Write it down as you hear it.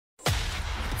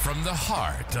From the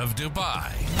heart of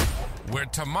Dubai, where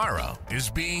tomorrow is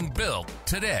being built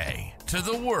today, to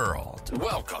the world.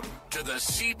 Welcome to the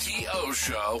CTO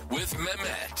Show with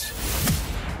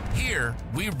Mehmet. Here,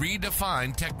 we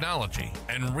redefine technology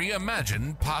and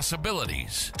reimagine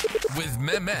possibilities. With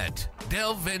Mehmet,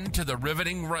 delve into the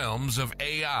riveting realms of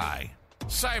AI,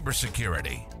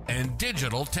 cybersecurity, and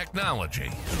digital technology.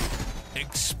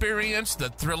 Experience the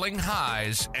thrilling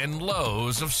highs and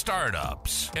lows of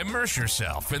startups. Immerse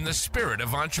yourself in the spirit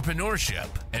of entrepreneurship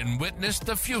and witness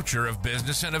the future of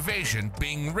business innovation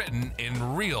being written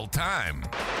in real time.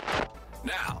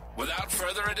 Now, without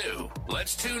further ado,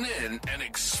 let's tune in and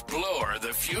explore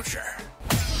the future.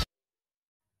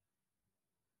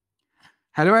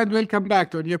 Hello and welcome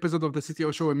back to a new episode of the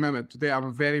CTO Show with Mehmet. Today,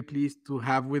 I'm very pleased to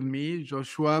have with me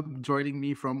Joshua joining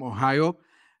me from Ohio.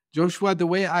 Joshua, the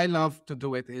way I love to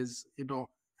do it is,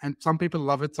 and some people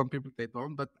love it, some people they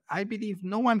don't, but I believe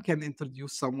no one can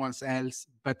introduce someone else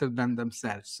better than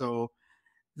themselves. So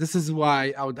this is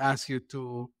why I would ask you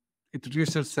to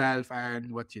introduce yourself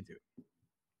and what you do.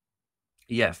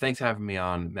 Yes, thanks for having me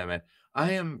on, Mehmet.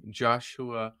 I am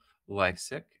Joshua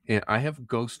Lisec, and I have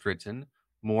ghostwritten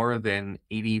more than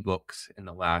 80 books in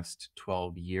the last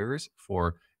 12 years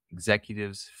for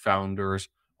executives, founders,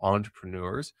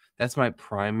 entrepreneurs. That's my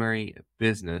primary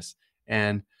business.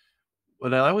 And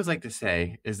what I always like to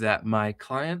say is that my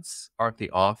clients aren't the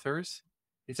authors.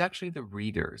 It's actually the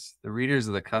readers. The readers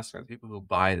are the customers, people who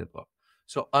buy the book.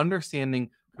 So understanding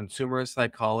consumer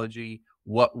psychology,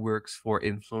 what works for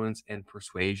influence and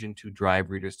persuasion to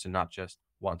drive readers to not just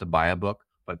want to buy a book,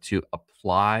 but to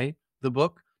apply the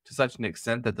book to such an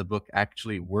extent that the book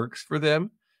actually works for them,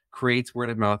 creates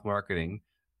word of mouth marketing.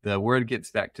 The word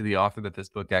gets back to the author that this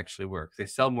book actually works. They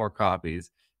sell more copies.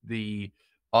 The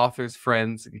author's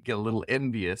friends get a little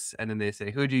envious, and then they say,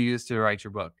 "Who'd you use to write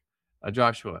your book?"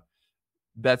 Joshua.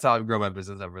 That's how I've grown my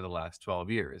business over the last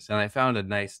 12 years. And I found a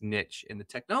nice niche in the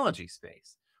technology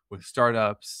space with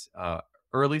startups,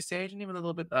 early stage, and even a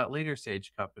little bit later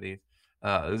stage companies.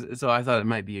 So I thought it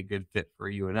might be a good fit for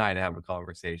you and I to have a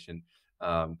conversation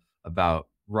about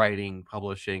writing,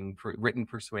 publishing, written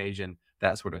persuasion,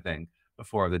 that sort of thing,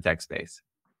 before the tech space.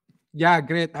 Yeah,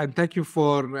 great. And thank you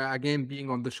for, again, being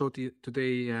on the show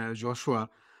today, Joshua.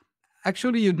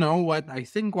 Actually, you know what? I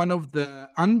think one of the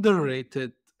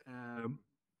underrated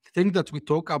things that we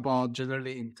talk about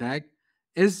generally in tech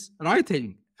is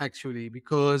writing, actually,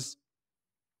 because,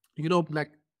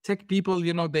 like tech people,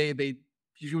 they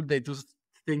usually they do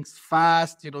things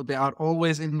fast, they are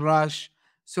always in rush.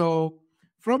 So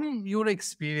from your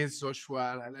experience,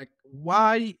 Joshua, like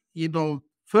why,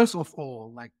 first of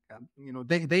all, like,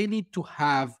 they need to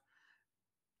have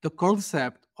the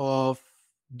concept of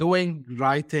doing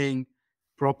writing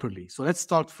properly. So let's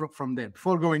start from there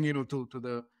before going, to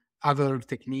the other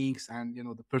techniques and,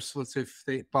 the persuasive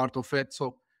part of it.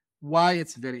 So why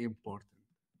it's very important.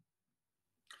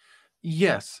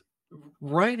 Yes,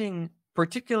 writing,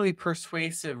 particularly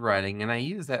persuasive writing, and I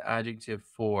use that adjective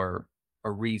for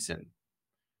a reason,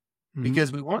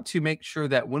 because we want to make sure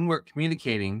that when we're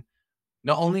communicating,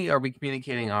 not only are we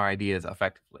communicating our ideas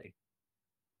effectively,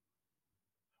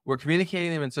 we're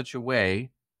communicating them in such a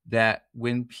way that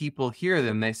when people hear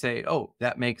them, they say, "Oh,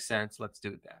 that makes sense. Let's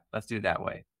do that. Let's do it that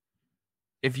way."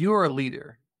 If you're a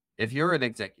leader, if you're an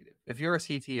executive, if you're a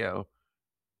CTO,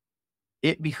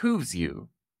 it behooves you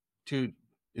to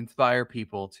inspire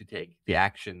people to take the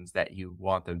actions that you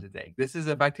want them to take. This is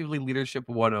effectively leadership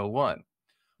 101.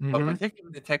 But particularly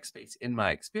in the tech space, in my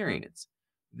experience,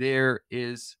 there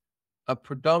is a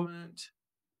predominant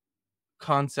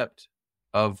concept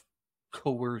of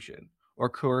coercion or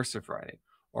coercive writing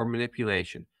or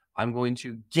manipulation. I'm going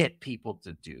to get people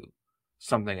to do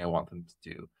something I want them to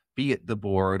do, be it the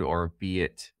board or be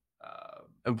it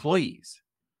employees,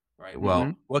 right?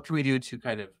 Well, what can we do to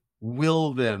kind of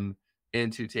will them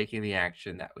into taking the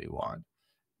action that we want?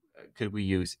 Could we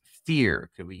use fear?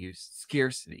 Could we use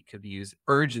scarcity? Could we use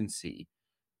urgency?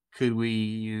 Could we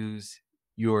use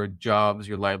your jobs,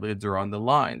 your livelihoods are on the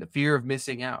line, the fear of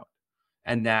missing out?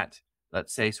 And that,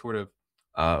 let's say, sort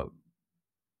of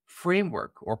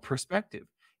framework or perspective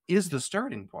is the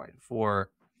starting point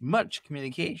for much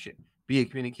communication, be it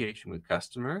communication with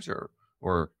customers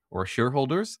or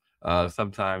shareholders.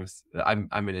 Sometimes I'm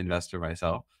an investor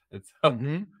myself. And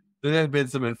so there have been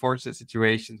some unfortunate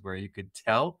situations where you could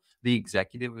tell the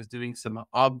executive was doing some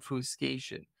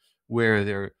obfuscation, where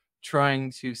they're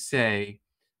trying to say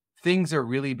things are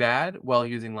really bad while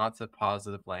using lots of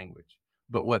positive language.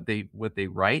 But what they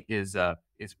write is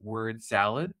word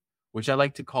salad, which I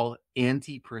like to call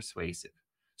anti-persuasive.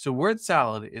 So word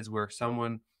salad is where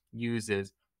someone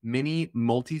uses many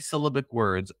multisyllabic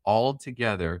words all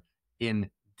together in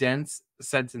dense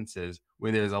sentences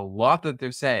where there's a lot that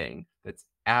they're saying that's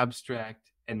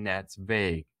abstract and that's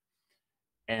vague.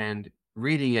 And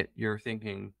reading it, you're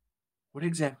thinking, what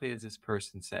exactly is this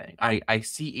person saying? I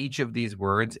see each of these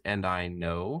words and I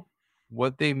know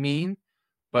what they mean,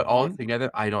 but all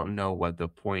together, I don't know what the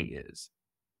point is.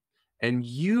 And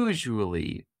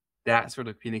usually that sort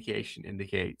of communication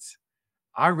indicates,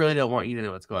 I really don't want you to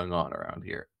know what's going on around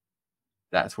here.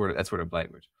 That's sort of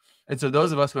language. And so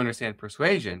those of us who understand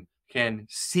persuasion can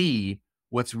see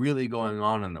what's really going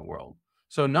on in the world.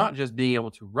 So not just being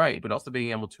able to write, but also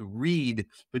being able to read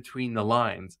between the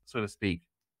lines, so to speak.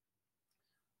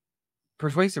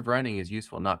 Persuasive writing is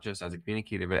useful not just as a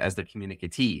communicator, but as the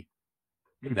communicatee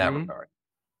in that regard.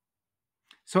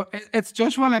 So it's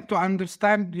just wanted to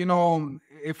understand,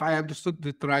 if I understood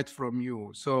it right from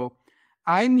you. So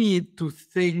I need to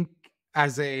think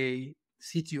as a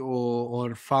CTO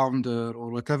or founder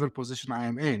or whatever position I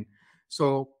am in.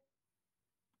 So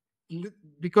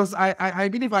because I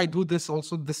believe I do this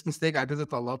also, this mistake, I did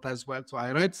it a lot as well. So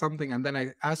I read something and then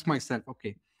I ask myself,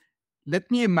 okay, let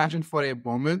me imagine for a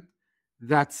moment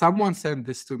that someone sent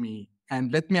this to me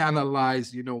and let me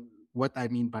analyze, what I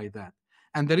mean by that.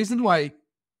 And the reason why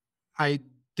I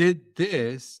did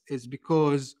this is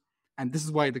because, and this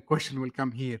is why the question will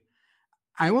come here,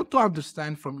 I want to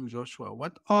understand from you, Joshua,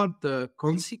 what are the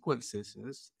consequences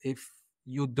if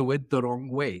you do it the wrong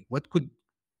way? What could,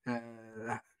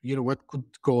 what could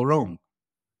go wrong?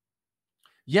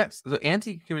 Yes, the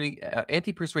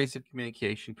anti-persuasive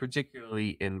communication,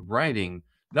 particularly in writing,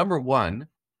 number one,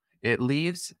 it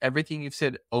leaves everything you've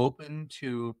said open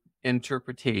to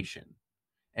interpretation,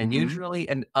 and usually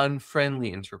an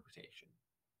unfriendly interpretation,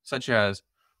 such as,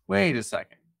 wait a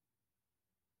second,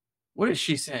 what is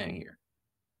she saying here?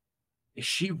 Is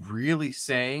she really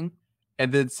saying?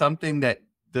 And then something that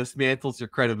dismantles your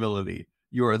credibility,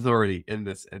 your authority in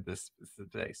this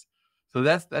space. So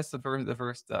that's the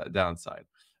first downside.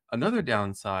 Another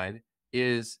downside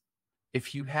is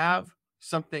if you have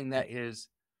something that is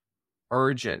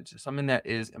urgent, something that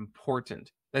is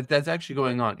important, that's actually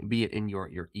going on, be it in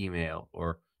your email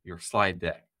or your slide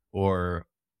deck or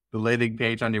the landing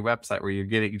page on your website where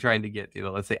you're trying to get,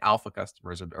 let's say alpha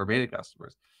customers or beta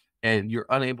customers, and you're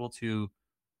unable to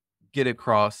get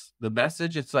across the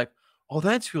message. It's like, oh,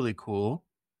 that's really cool.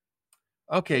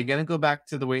 Okay, gonna go back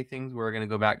to the way things were, gonna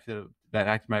go back to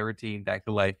my routine, back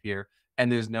to life here. And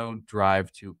there's no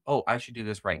drive to, oh, I should do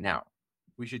this right now.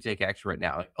 We should take action right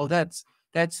now. Like, oh, that's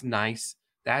nice.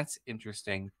 That's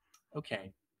interesting.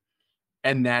 Okay.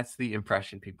 And that's the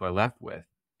impression people are left with.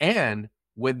 And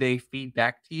when they feed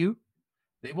back to you,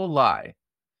 they will lie.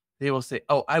 They will say,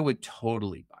 oh, I would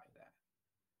totally buy that.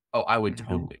 Oh, I would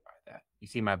totally buy that. You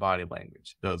see my body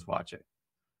language, those watching.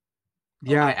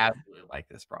 Yeah. Oh, I absolutely like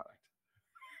this product.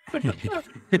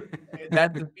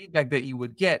 That's the feedback that you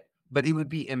would get, but it would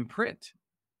be in print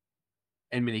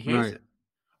in many cases. Right.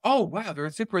 Oh, wow, they're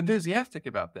super enthusiastic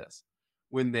about this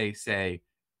when they say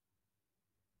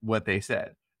what they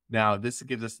said. Now, this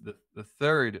gives us the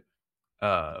third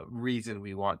reason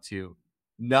we want to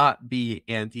not be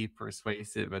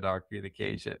anti-persuasive in our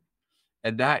communication.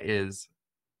 And that is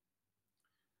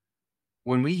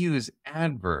when we use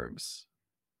adverbs,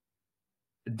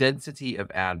 density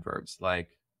of adverbs, like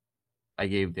I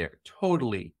gave there,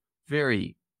 totally,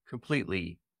 very,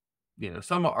 completely,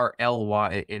 some are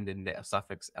ly in the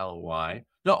suffix ly.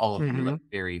 Not all of them, like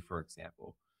very, for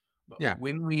example. But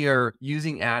when we are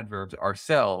using adverbs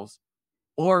ourselves,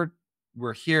 or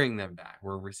we're hearing them back,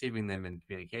 we're receiving them in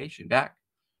communication back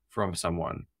from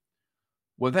someone,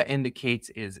 what that indicates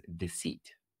is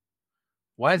deceit.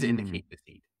 Why does it indicate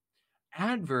deceit?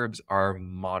 Adverbs are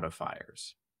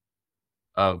modifiers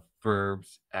of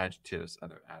verbs, adjectives,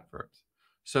 other adverbs.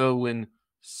 So when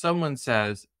someone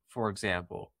says, for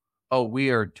example, oh, we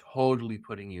are totally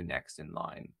putting you next in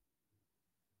line.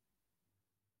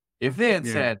 If they had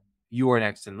said, you are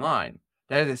next in line,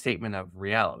 that is a statement of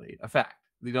reality, a fact.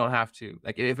 You don't have to,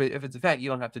 like, if it's a fact, you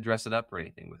don't have to dress it up or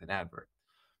anything with an adverb.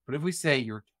 But if we say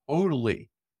you're totally,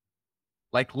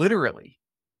 like literally,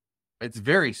 it's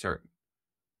very certain.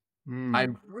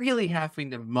 I'm really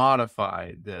having to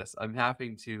modify this. I'm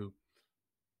having to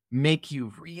make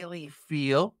you really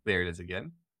feel, there it is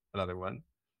again, another one,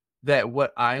 that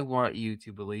what I want you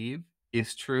to believe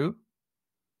is true.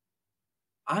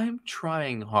 I'm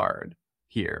trying hard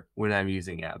here when I'm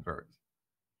using adverbs.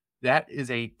 That is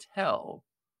a tell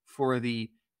for the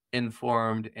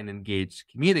informed and engaged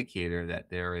communicator that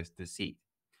there is deceit.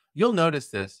 You'll notice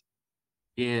this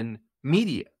in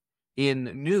media, in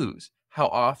news, how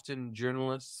often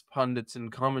journalists, pundits,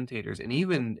 and commentators, and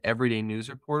even everyday news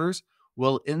reporters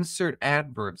will insert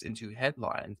adverbs into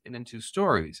headlines and into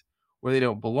stories where they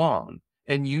don't belong.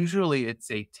 And usually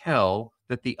it's a tell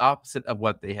that the opposite of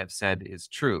what they have said is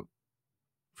true.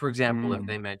 For example, if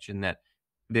they mention that,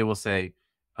 they will say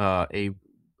a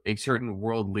certain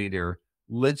world leader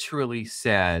literally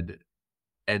said,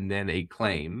 and then a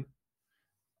claim,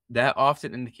 that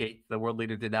often indicates the world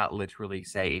leader did not literally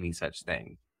say any such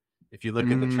thing. If you look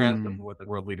at the transcript of what the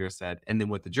world leader said and then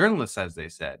what the journalist says they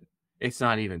said, it's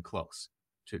not even close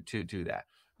to that.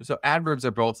 So adverbs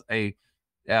are both a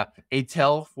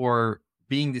tell for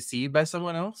being deceived by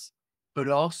someone else, but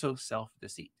also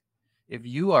self-deceit. If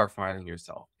you are finding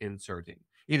yourself inserting,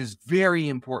 it is very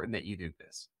important that you do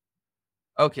this.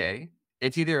 Okay,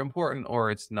 it's either important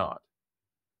or it's not.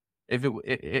 If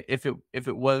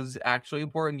it was actually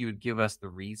important, you would give us the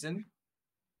reason.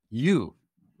 You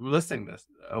listening to this,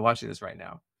 watching this right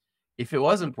now, if it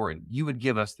was important, you would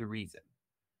give us the reason.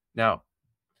 Now,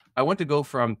 I want to go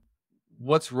from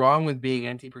what's wrong with being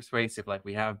anti-persuasive, like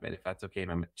we have been, if that's okay,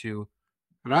 Mehmet, to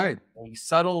Right. a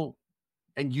subtle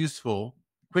and useful,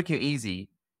 quick and easy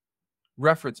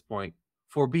reference point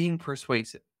for being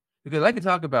persuasive. Because I could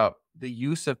talk about the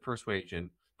use of persuasion,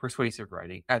 persuasive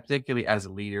writing, particularly as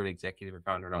a leader, an executive, or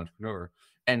founder, and entrepreneur,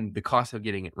 and the cost of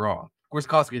getting it wrong. Of course, the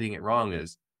cost of getting it wrong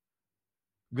is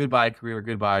goodbye career,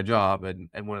 goodbye job, and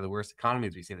one of the worst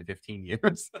economies we've seen in 15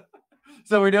 years.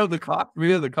 So we know the cost,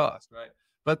 right?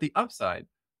 But the upside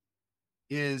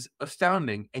is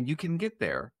astounding, and you can get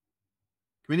there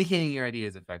communicating your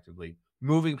ideas effectively,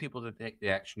 moving people to take the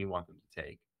action you want them to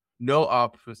take, no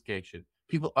obfuscation,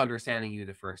 people understanding you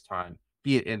the first time,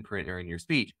 be it in print or in your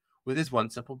speech, with this one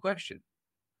simple question: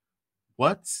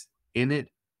 what's in it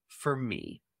for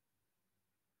me?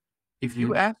 If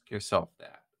you ask yourself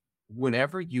that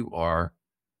whenever you are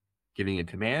giving a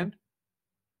command,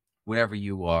 whenever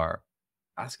you are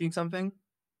asking something,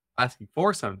 asking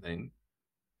for something,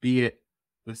 be it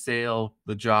the sale,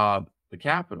 the job, the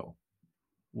capital,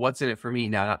 what's in it for me?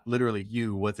 Now, not literally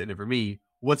you, what's in it for me?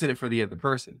 What's in it for the other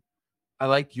person? I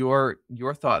like your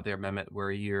thought there, Mehmet,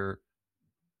 where you're,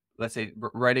 let's say,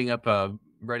 writing up an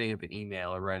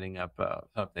email or writing up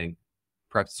something,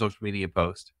 perhaps a social media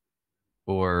post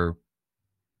or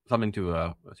something to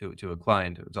a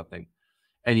client or something,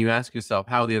 and you ask yourself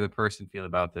how the other person feel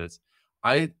about this.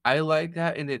 I like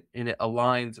that, and it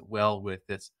aligns well with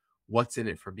this "what's in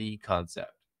it for me"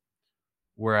 concept.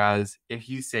 Whereas if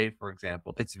you say, for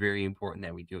example, it's very important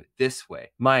that we do it this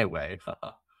way, my way.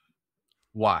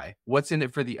 Why? What's in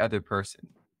it for the other person?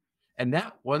 And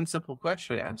that one simple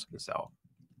question to ask yourself,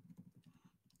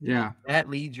 that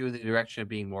leads you in the direction of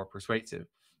being more persuasive,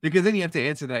 because then you have to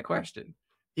answer that question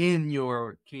in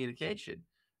your communication,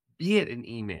 be it an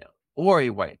email or a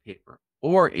white paper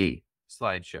or a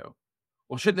slideshow.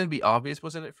 Well, shouldn't it be obvious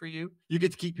what's in it for you? You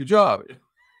get to keep your job.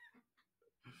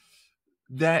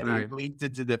 That leads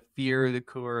into the fear, the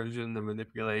coercion, the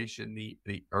manipulation,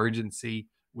 the urgency,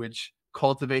 which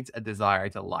cultivates a desire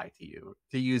to lie to you,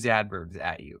 to use adverbs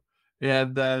at you.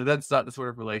 And that's not the sort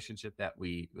of relationship that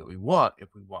we want if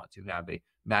we want to have a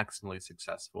maximally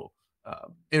successful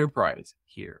enterprise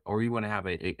here, or you want to have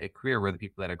a career where the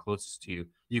people that are closest to you,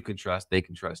 you can trust, they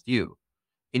can trust you.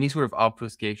 Any sort of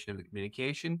obfuscation of the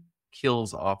communication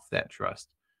kills off that trust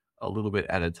a little bit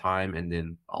at a time and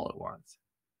then all at once.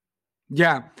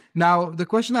 Yeah. Now, the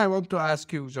question I want to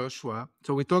ask you, Joshua,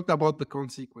 so we talked about the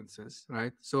consequences,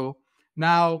 right? So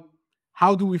now,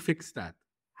 how do we fix that?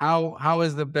 How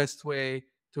is the best way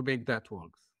to make that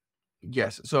work?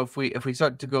 Yes. So if we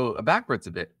start to go backwards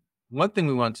a bit, one thing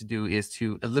we want to do is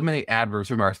to eliminate adverbs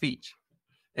from our speech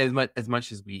as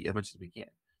much as we can.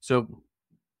 So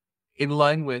in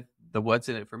line with the "what's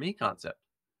in it for me" concept,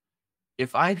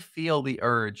 if I feel the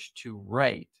urge to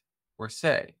write or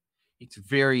say, it's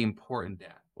very important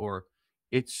that, or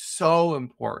it's so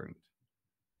important,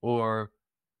 or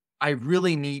I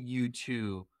really need you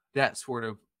to, that sort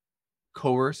of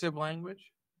coercive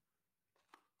language,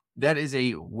 that is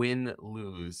a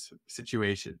win-lose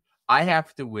situation. I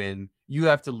have to win, you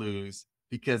have to lose,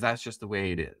 because that's just the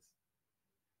way it is.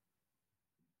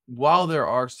 While there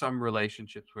are some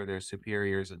relationships where there's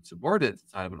superiors and subordinates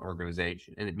inside of an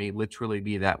organization, and it may literally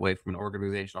be that way from an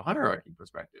organizational hierarchy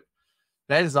perspective,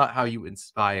 that is not how you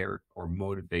inspire or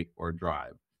motivate or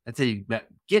drive. That's how you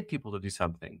get people to do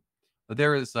something. But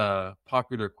there is a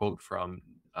popular quote from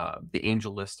the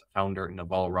Angel List founder,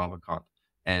 Naval Ravikant,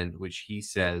 and which he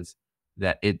says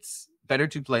that it's better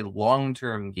to play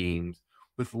long-term games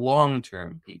with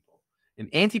long-term people. And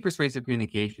anti-persuasive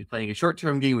communication is playing a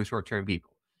short-term game with short-term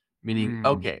people. Meaning,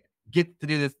 okay, get to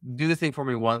do this thing for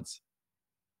me once,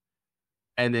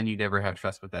 and then you never have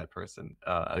trust with that person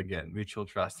again, mutual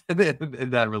trust in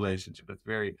that relationship.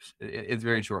 It's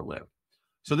very short lived.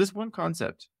 So this one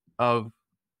concept of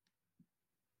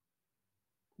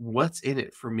what's in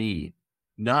it for me,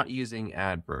 not using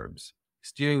adverbs,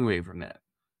 steering away from that,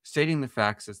 stating the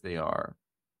facts as they are,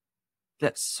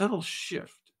 that subtle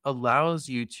shift allows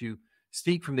you to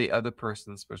speak from the other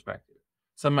person's perspective.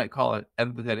 Some might call it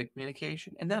empathetic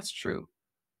communication, and that's true,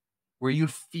 where you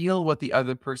feel what the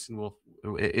other person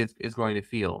is going to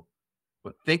feel,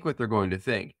 but think what they're going to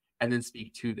think, and then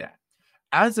speak to that.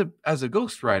 As a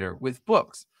ghostwriter with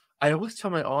books, I always tell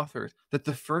my authors that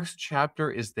the first chapter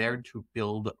is there to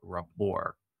build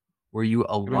rapport, where you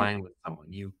align with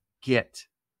someone, you get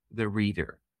the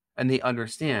reader, and they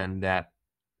understand that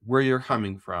where you're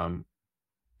coming from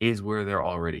is where they're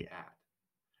already at.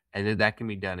 And that can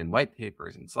be done in white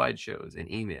papers and slideshows and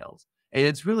emails. And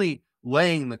it's really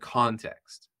laying the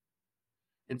context.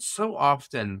 And so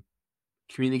often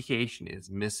communication is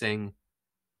missing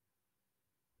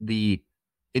the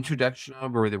introduction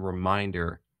of or the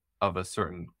reminder of a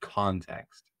certain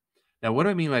context. Now, what do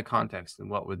I mean by context, and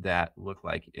what would that look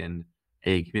like in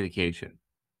a communication?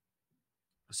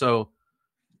 So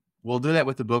we'll do that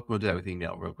with the book. We'll do that with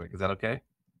email real quick. Is that okay?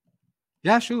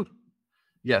 Yeah, sure.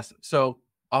 Yes. So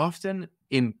often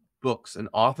in books, an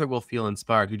author will feel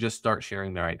inspired to just start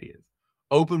sharing their ideas,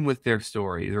 open with their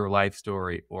story, their life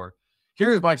story, or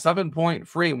here's my 7-point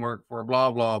framework for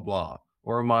blah, blah, blah,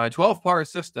 or my 12-part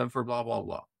system for blah, blah,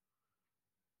 blah.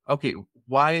 Okay,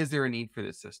 why is there a need for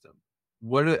this system?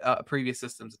 What are previous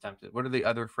systems attempted? What are the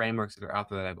other frameworks that are out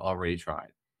there that I've already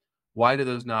tried? Why do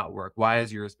those not work? Why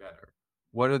is yours better?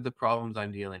 What are the problems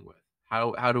I'm dealing with?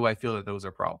 How do I feel that those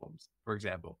are problems, for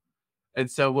example? And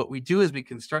so what we do is we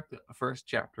construct the first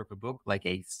chapter of a book like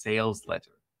a sales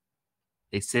letter.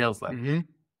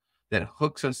 That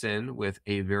hooks us in with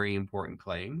a very important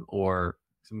claim or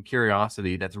some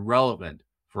curiosity that's relevant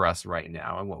for us right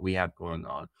now and what we have going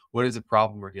on. What is the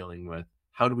problem we're dealing with?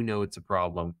 How do we know it's a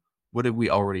problem? What have we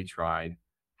already tried?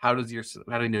 How do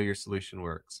you know your solution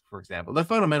works? For example, the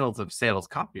fundamentals of sales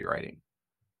copywriting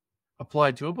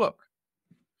applied to a book.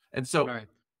 And so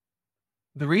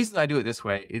the reason I do it this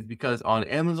way is because on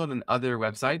Amazon and other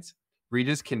websites,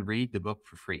 readers can read the book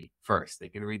for free first. They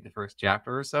can read the first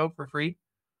chapter or so for free.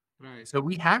 Right. So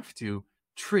we have to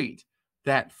treat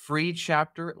that free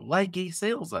chapter like a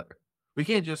sales letter. We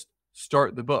can't just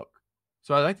start the book.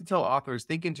 So I like to tell authors,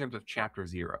 think in terms of chapter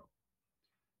 0.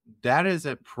 That is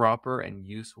a proper and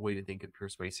useful way to think of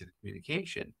persuasive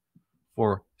communication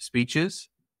for speeches,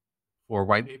 for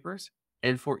white papers,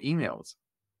 and for emails.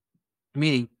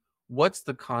 Meaning, what's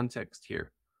the context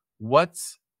here?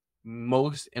 What's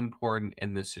most important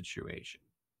in this situation?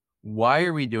 Why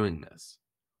are we doing this?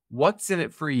 What's in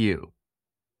it for you?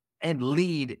 And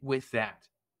lead with that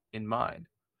in mind.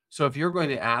 So if you're going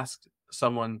to ask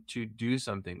someone to do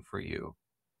something for you,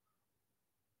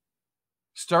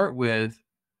 start with,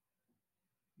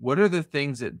 what are the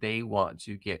things that they want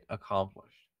to get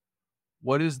accomplished?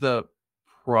 What is the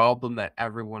problem that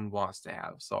everyone wants to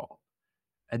have solved?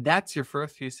 And that's your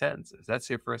first few sentences. That's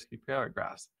your first few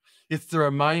paragraphs. It's the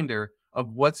reminder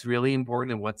of what's really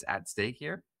important and what's at stake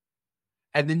here.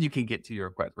 And then you can get to your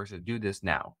request versus do this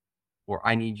now. Or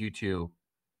I need you to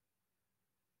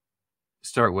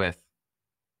start with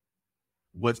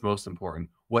what's most important.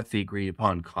 What's the agreed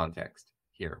upon context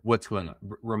here? What's going on?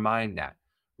 Remind that.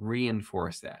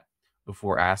 Reinforce that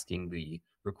before asking the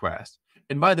request.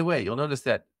 And by the way, you'll notice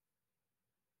that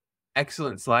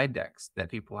excellent slide decks that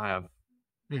people have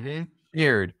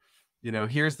shared,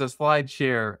 here's the slide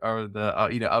share or the,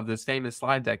 of this famous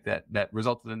slide deck that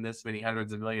resulted in this many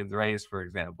hundreds of millions raised, for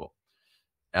example.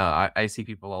 I see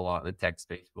people a lot in the tech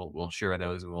space. We'll share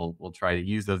those and we'll try to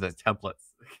use those as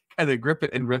templates, kind of grip it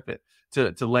and rip it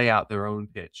to lay out their own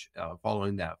pitch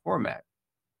following that format.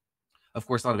 Of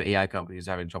course, a lot of AI companies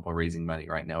are having trouble raising money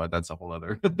right now. That's a whole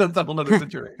other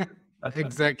situation.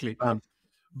 Exactly.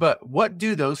 But what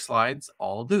do those slides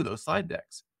all do? Those slide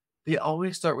decks, they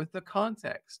always start with the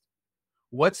context.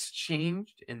 What's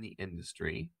changed in the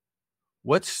industry?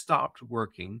 What's stopped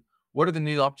working? What are the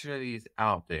new opportunities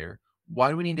out there? Why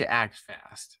do we need to act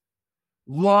fast?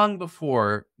 Long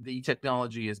before the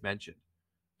technology is mentioned.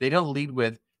 They don't lead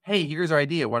with, hey, here's our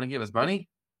idea. Want to give us money?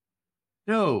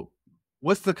 No.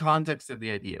 What's the context of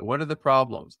the idea? What are the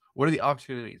problems? What are the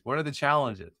opportunities? What are the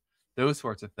challenges? Those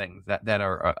sorts of things that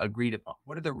are agreed upon.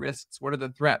 What are the risks? What are the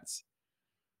threats?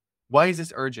 Why is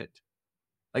this urgent?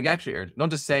 Like actually urgent. Don't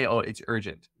just say, oh, it's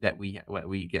urgent that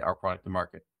we get our product to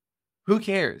market. Who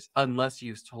cares unless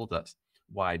you've told us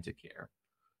why to care?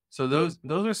 So those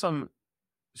are some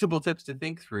simple tips to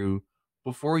think through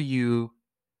before you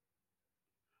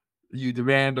you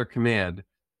demand or command,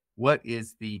 what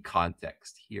is the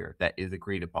context here that is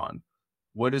agreed upon?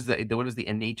 What is the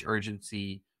innate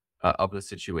urgency of the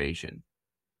situation?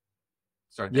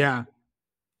 Start there. Yeah.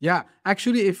 Yeah.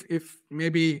 Actually, if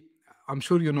maybe I'm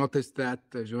sure you noticed that,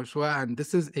 Joshua, and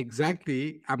this is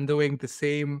exactly I'm doing the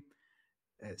same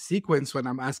sequence when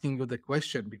I'm asking you the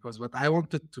question, because what I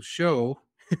wanted to show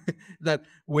that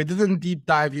we didn't deep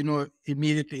dive,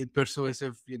 immediately in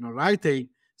persuasive, writing.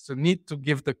 So need to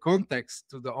give the context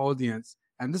to the audience.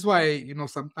 And this is why,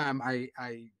 sometimes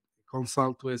I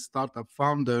consult with startup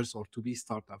founders or to be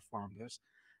startup founders.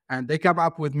 And they come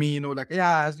up with me, like,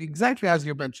 yeah, exactly as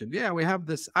you mentioned. Yeah, we have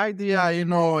this idea,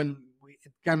 and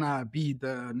it gonna be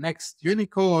the next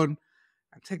unicorn.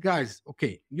 And say, guys,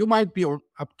 okay, you might be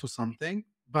up to something,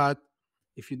 but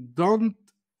if you don't,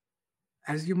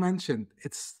 as you mentioned,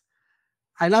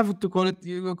 I love to call it,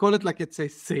 you call it like it's a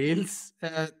sales,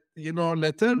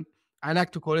 letter. I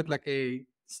like to call it like a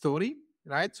story,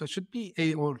 right? So it should be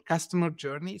or customer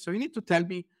journey. So you need to tell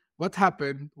me what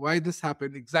happened, why this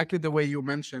happened, exactly the way you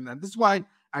mentioned. And this is why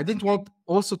I didn't want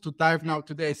also to dive now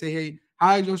today. Say, hey,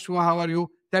 hi, Joshua, how are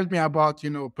you? Tell me about,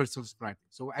 personal writing.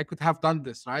 So I could have done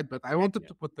this, right? But I wanted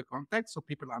to put the context so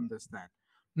people understand.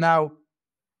 Now,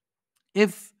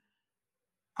 if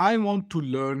I want to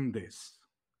learn this,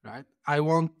 right? I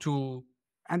want to,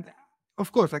 and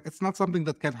of course, like it's not something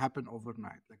that can happen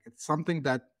overnight. Like it's something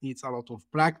that needs a lot of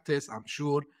practice, I'm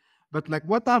sure. But like,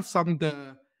 what are some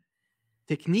the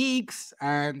techniques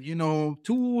and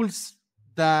tools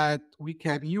that we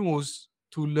can use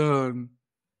to learn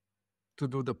to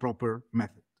do the proper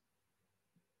method?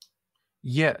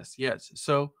 Yes.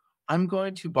 So I'm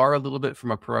going to borrow a little bit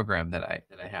from a program that I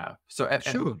have. So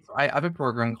Sure. I have a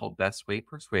program called Best Way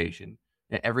Persuasion.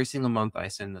 And every single month, I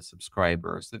send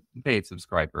the paid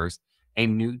subscribers, a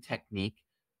new technique,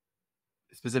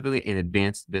 specifically an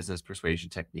advanced business persuasion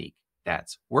technique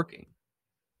that's working.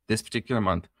 This particular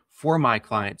month, for my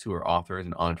clients who are authors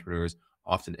and entrepreneurs,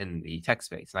 often in the tech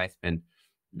space, and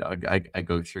I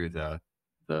go through the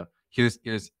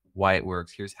here's why it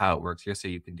works, here's how it works, here's how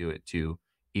you can do it to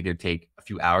either take a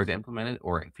few hours to implement it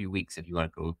or a few weeks if you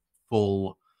want to go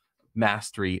full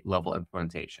mastery level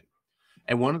implementation.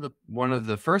 And one of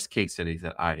the first case studies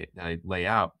that I lay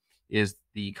out is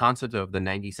the concept of the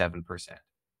 97%.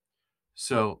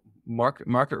 So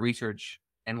market research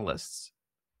analysts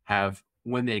have,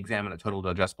 when they examine a total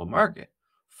addressable market,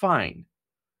 find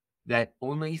that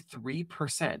only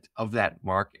 3% of that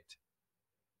market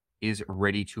is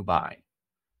ready to buy.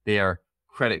 They are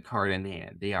credit card in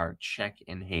hand. They are check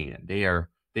in hand. They are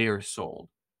sold.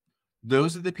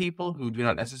 Those are the people who do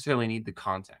not necessarily need the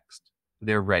context.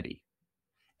 They're ready.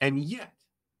 And yet,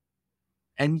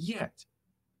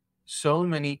 so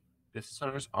many business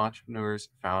owners, entrepreneurs,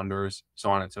 founders,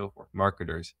 so on and so forth,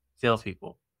 marketers,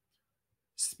 salespeople,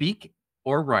 speak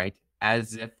or write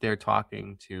as if they're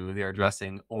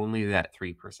addressing only that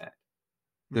 3%.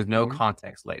 There's no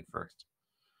context laid first.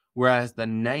 Whereas the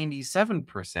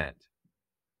 97%,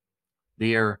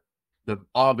 they are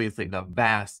obviously the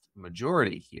vast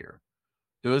majority here.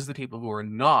 Those are the people who are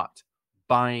not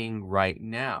buying right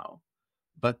now,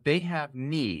 but they have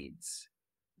needs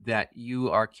that you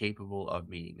are capable of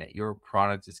meeting, that your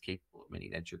product is capable of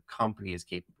meeting, that your company is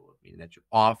capable of meeting, that your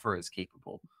offer is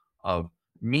capable of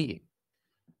meeting.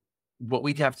 What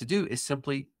we have to do is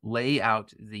simply lay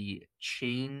out the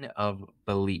chain of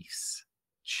beliefs.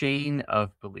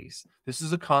 This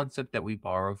is a concept that we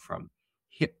borrow from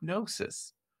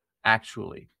hypnosis,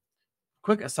 actually.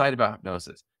 Quick aside about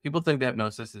hypnosis. People think that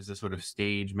hypnosis is a sort of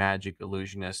stage magic,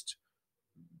 illusionist,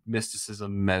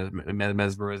 mysticism,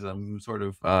 mesmerism sort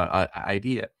of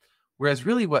idea. Whereas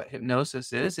really what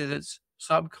hypnosis is it's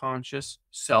subconscious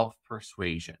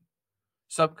self-persuasion.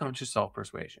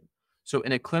 So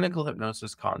in a clinical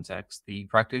hypnosis context, the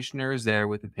practitioner is there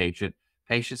with the patient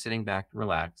sitting back and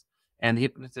relaxed, and the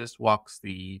hypnotist walks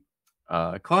the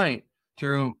client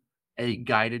through a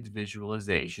guided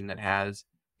visualization that has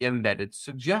embedded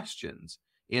suggestions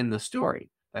in the story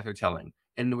that they're telling.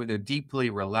 And when they're deeply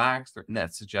relaxed or in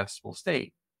that suggestible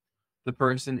state, the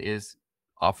person is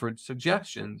offered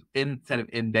suggestions instead of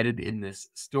embedded in this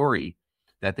story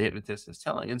that the hypnotist is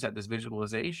telling, inside this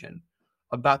visualization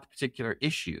about the particular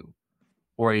issue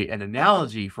or an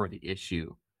analogy for the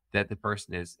issue that the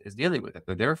person is dealing with, that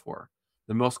they're there for.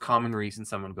 The most common reason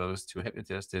someone goes to a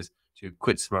hypnotist is to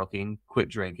quit smoking, quit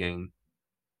drinking,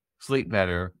 sleep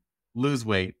better, lose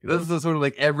weight. Those are sort of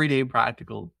like everyday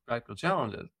practical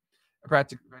challenges.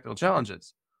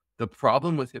 The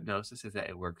problem with hypnosis is that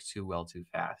it works too well, too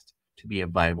fast to be a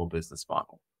viable business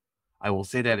model. I will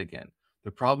say that again.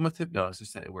 The problem with hypnosis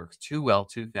is that it works too well,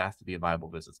 too fast to be a viable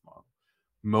business model.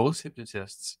 Most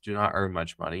hypnotists do not earn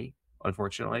much money,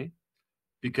 unfortunately,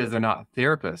 because they're not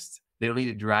therapists. They don't need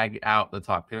to drag out the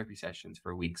talk therapy sessions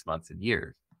for weeks, months, and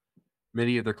years.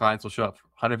 Many of their clients will show up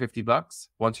for $150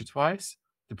 once or twice.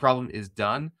 The problem is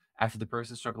done after the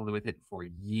person struggled with it for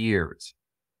years.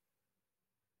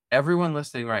 Everyone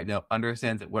listening right now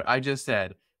understands that what I just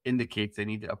said indicates they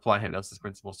need to apply hypnosis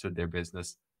principles to their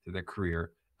business, to their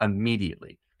career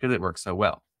immediately, because it works so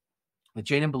well. The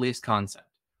chain of beliefs concept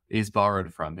is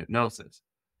borrowed from hypnosis.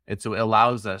 And so it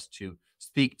allows us to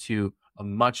speak to a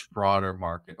much broader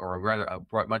market, or rather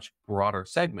a much broader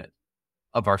segment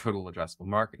of our total addressable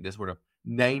market. This sort of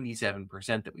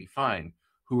 97% that we find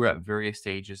who are at various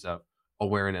stages of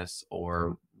awareness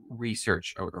or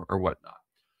research or whatnot.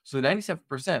 So the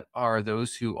 97% are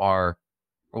those who are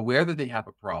aware that they have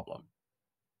a problem,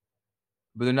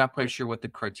 but they're not quite sure what the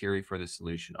criteria for the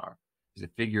solution are. Is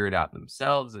it figure it out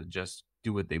themselves? Is it just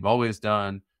do what they've always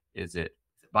done? Is it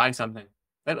buying something?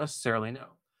 I don't necessarily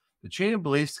know. The chain of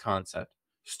beliefs concept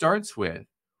starts with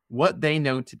what they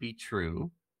know to be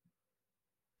true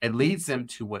and leads them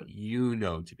to what you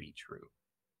know to be true.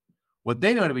 What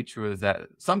they know to be true is that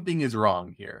something is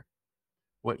wrong here.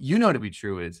 What you know to be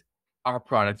true is our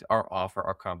product, our offer,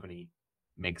 our company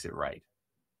makes it right.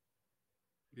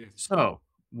 Yes. So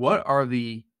what are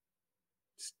the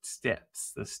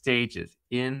steps, the stages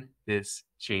in this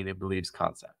chain of beliefs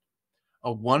concept?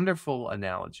 A wonderful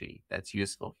analogy that's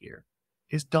useful here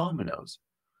is dominoes.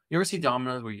 You ever see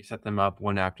dominoes where you set them up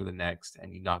one after the next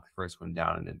and you knock the first one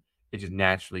down and then it just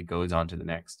naturally goes on to the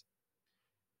next?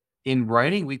 In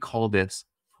writing, we call this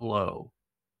flow,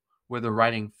 where the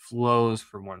writing flows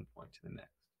from one point to the next.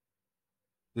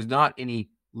 There's not any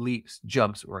leaps,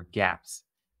 jumps, or gaps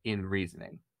in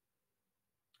reasoning.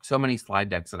 So many slide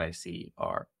decks that I see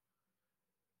are,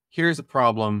 here's a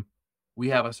problem. We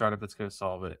have a startup that's going to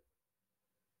solve it.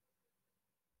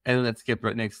 And then let's skip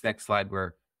right next slide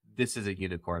where this is a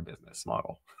unicorn business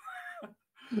model.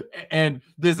 And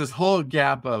there's this whole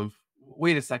gap of,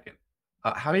 wait a second.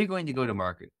 How are you going to go to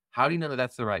market? How do you know that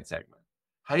that's the right segment?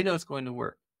 How do you know it's going to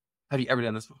work? Have you ever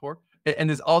done this before? And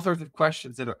there's all sorts of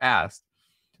questions that are asked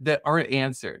that aren't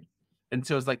answered. And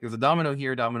so it's like there's a domino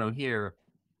here,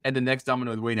 and the next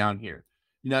domino is way down here.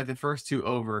 You knock the first two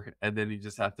over, and then you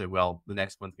just have to, well, the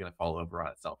next one's going to fall over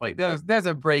on itself. Like there's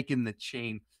a break in the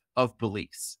chain of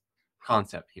beliefs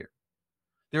concept here.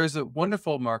 There is a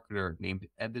wonderful marketer named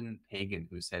Eben Hagen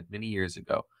who said many years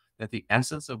ago that the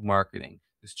essence of marketing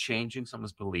is changing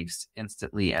someone's beliefs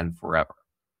instantly and forever.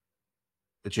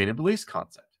 The chain of beliefs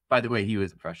concept. By the way, he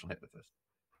was a professional hypnotist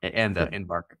and in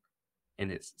marketing in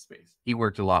his space. He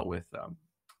worked a lot with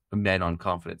men on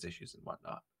confidence issues and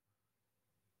whatnot,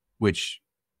 which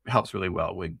helps really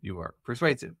well when you are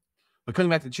persuasive. But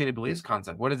coming back to the chain of beliefs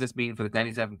concept, what does this mean for the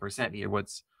 97% here?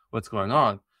 What's going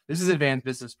on? This is advanced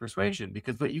business persuasion,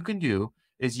 because what you can do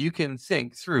is you can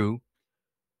think through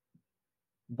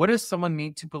what does someone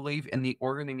need to believe in the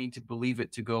order they need to believe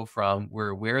it to go from we're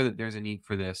aware that there's a need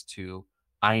for this to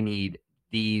I need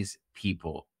these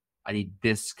people. I need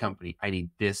this company. I need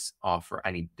this offer.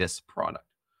 I need this product.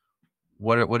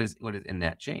 What is in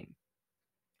that chain?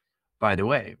 By the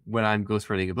way, when I'm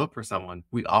ghostwriting a book for someone,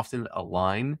 we often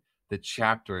align the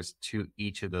chapters to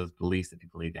each of those beliefs that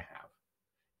people need to have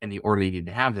and the order you need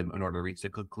to have them in order to reach the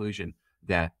conclusion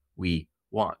that we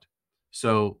want.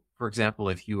 So, for example,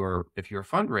 if you're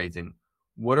fundraising,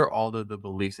 what are all the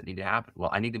beliefs that need to happen? Well,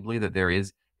 I need to believe that there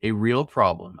is a real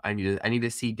problem. I need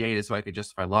to see data so I can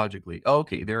justify logically. Oh,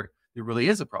 okay, there really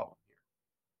is a problem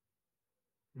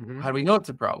here. Mm-hmm. How do we know it's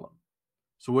a problem?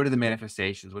 So what are the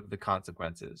manifestations? What are the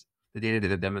consequences? The data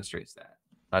that demonstrates that.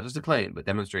 Not just a claim, but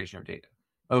demonstration of data.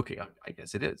 Okay, I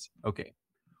guess it is. Okay.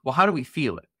 Well, how do we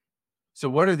feel it? So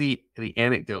what are the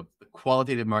anecdotes, the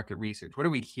qualitative market research? What are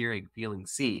we hearing, feeling,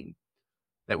 seeing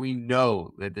that we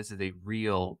know that this is a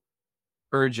real,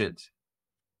 urgent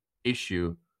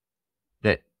issue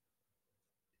that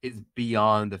is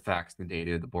beyond the facts and the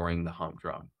data, the boring, the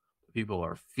humdrum. People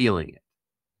are feeling it,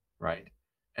 right?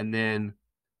 And then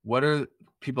what are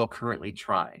people currently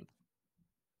trying?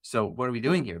 So what are we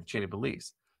doing here with chain of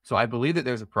beliefs? So I believe that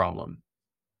there's a problem.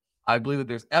 I believe that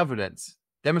there's evidence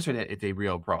demonstrating that it's a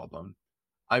real problem.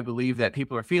 I believe that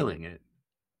people are feeling it.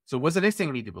 So what's the next thing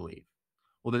I need to believe?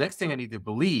 Well, the next thing I need to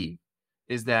believe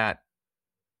is that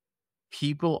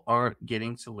people aren't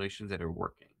getting solutions that are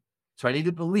working. So I need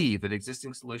to believe that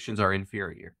existing solutions are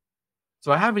inferior.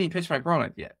 So I haven't even pitched my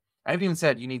product yet. I haven't even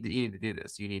said you need to do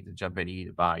this. You need to jump in. You need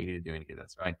to buy. You need to do any of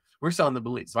this, right? We're selling the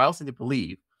belief. So I also need to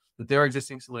believe that there are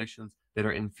existing solutions that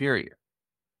are inferior.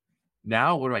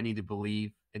 Now, what do I need to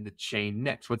believe in the chain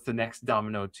next? What's the next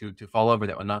domino to fall over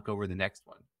that will knock over the next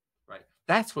one, right?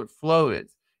 That's what flow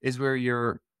is where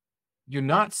you're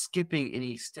not skipping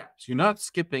any steps. You're not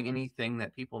skipping anything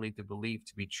that people need to believe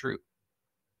to be true.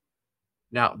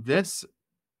 Now, this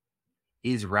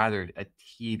is rather a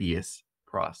tedious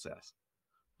process,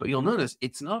 but you'll notice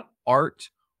it's not art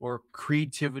or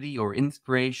creativity or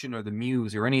inspiration or the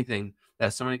muse or anything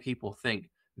that so many people think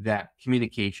that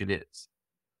communication is,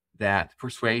 that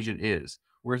persuasion is,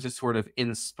 where it's a sort of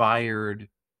inspired,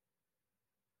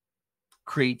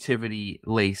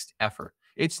 creativity-laced effort.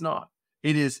 It's not.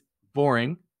 It is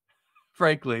boring,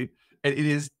 frankly, and it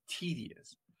is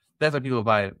tedious. That's why people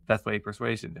buy it. That's why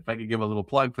persuasion. If I could give a little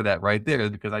plug for that right there,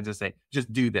 because I just say,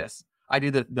 just do this. I do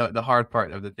the hard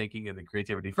part of the thinking and the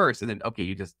creativity first, and then, okay,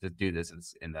 you just do this,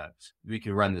 and we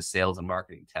can run the sales and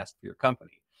marketing test for your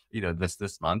company,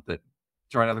 this month, and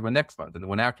try another one next month, and the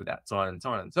one after that, so on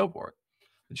and so forth.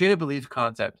 The chain of belief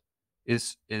concept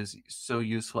is so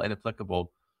useful and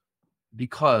applicable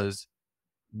because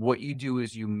what you do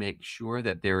is you make sure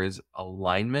that there is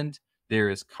alignment, there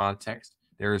is context,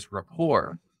 there is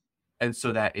rapport, and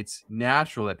so that it's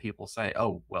natural that people say,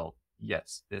 oh, well,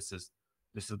 yes, this is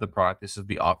the product, this is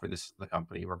the offer, this is the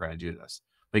company, we're going to do this.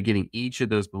 But getting each of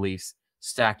those beliefs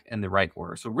stacked in the right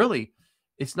order. So really,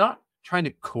 it's not trying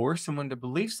to coerce someone to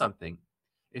believe something.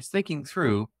 It's thinking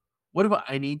through, what do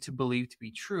I need to believe to be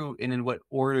true? And in what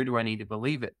order do I need to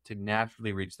believe it to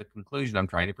naturally reach the conclusion I'm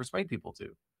trying to persuade people to?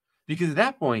 Because at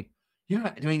that point, you're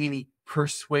not doing any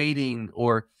persuading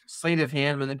or sleight of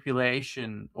hand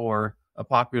manipulation, or a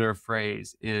popular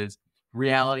phrase is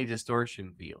reality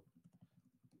distortion field.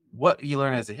 What you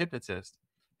learn as a hypnotist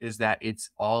is that it's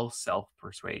all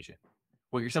self-persuasion.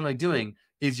 What you're simply doing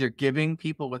is you're giving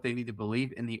people what they need to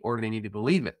believe in the order they need to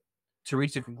believe it to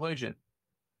reach the conclusion.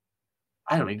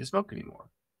 I don't need to smoke anymore.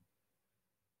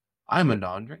 I'm a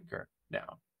non-drinker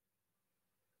now.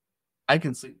 I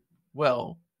can sleep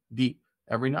well, deep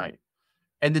every night.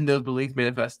 And then those beliefs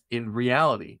manifest in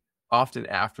reality. Often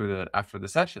after the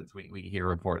sessions, we hear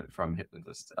reported from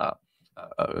hypnotist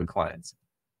clients.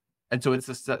 And so it's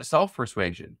a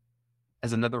self-persuasion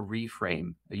as another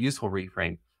reframe, a useful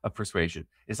reframe of persuasion.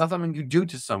 It's not something you do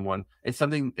to someone. It's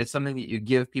something that you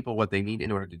give people what they need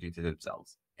in order to do to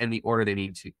themselves, and the order they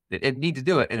need to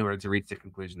do it in order to reach the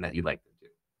conclusion that you'd like them to.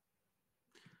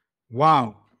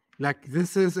 Wow. Like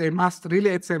this is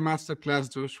it's a master class,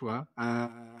 Joshua.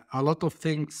 A lot of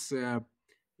things,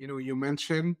 you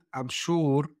mentioned, I'm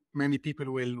sure many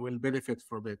people will benefit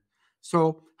from it.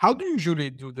 So how do you usually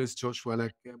do this, Joshua?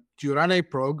 Like, do you run a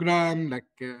program? Like,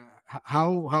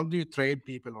 how do you train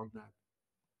people on that?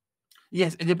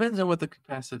 Yes, it depends on what the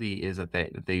capacity is that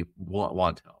they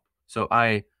want to help. So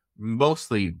I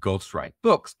mostly ghostwrite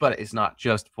books, but it's not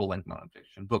just full-length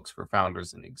nonfiction books for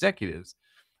founders and executives.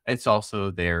 It's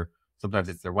also sometimes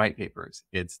it's their white papers,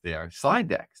 it's their slide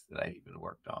decks that I even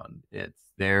worked on, it's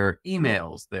their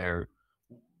emails,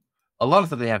 a lot of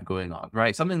stuff they have going on,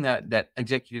 right? Something that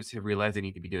executives have realized they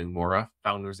need to be doing more of,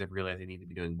 founders have realized they need to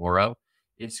be doing more of,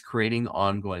 is creating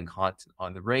ongoing content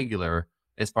on the regular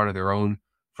as part of their own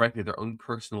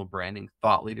personal branding,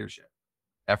 thought leadership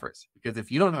efforts. Because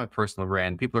if you don't have a personal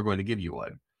brand, people are going to give you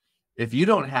one. If you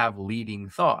don't have leading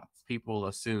thoughts, people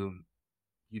assume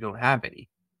you don't have any.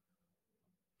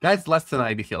 That's less than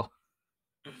ideal.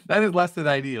 That is less than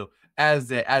ideal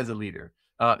as a leader.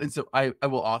 And so I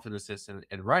will often assist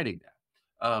in writing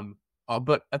that.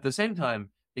 But at the same time,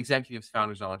 executives,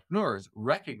 founders, and entrepreneurs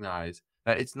recognize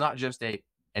that it's not just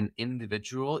an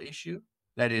individual issue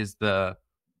that is the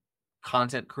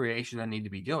content creation I need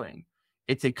to be doing.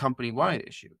 It's a company-wide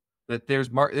issue. That there's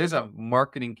a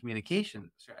marketing communication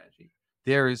strategy.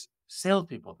 There's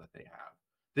salespeople that they have.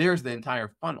 There's the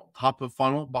entire funnel, top of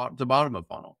funnel, bottom to bottom of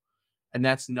funnel. And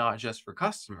that's not just for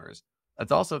customers.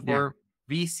 That's also for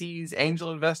VCs,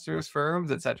 angel investors,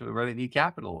 firms, etc., where they need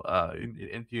capital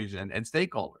infusion and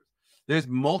stakeholders. There's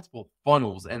multiple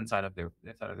funnels inside of their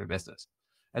business.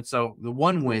 And so the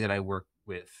one way that I work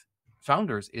with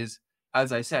founders is,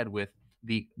 as I said, with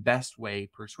the Best Way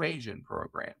Persuasion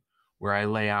program, where I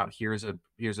lay out here's a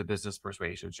business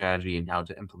persuasion strategy and how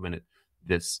to implement it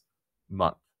this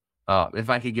month. If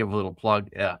I could give a little plug,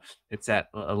 it's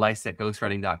at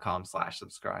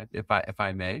ghostwriting.com/subscribe, if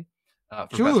I may.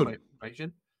 For sure. Best Way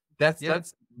Persuasion. That's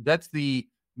the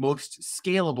most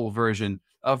scalable version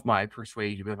of my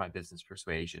business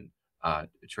persuasion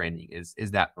training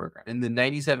is that program. And the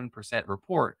 97%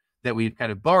 report that we've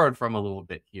kind of borrowed from a little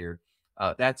bit here,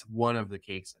 that's one of the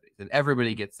case studies. And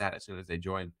everybody gets that as soon as they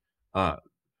join,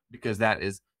 because that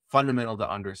is fundamental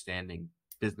to understanding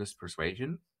business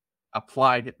persuasion.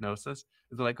 Applied hypnosis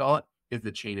is what I call it. is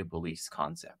the chain of beliefs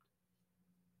concept.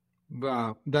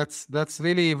 Wow, that's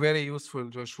really very useful,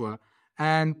 Joshua.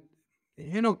 And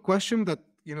question that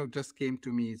just came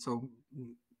to me. So,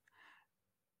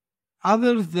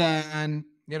 other than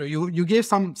you gave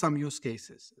some use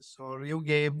cases. So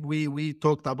we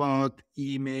talked about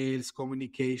emails,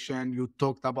 communication. You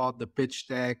talked about the pitch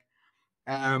deck.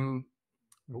 Um,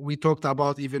 we talked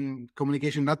about even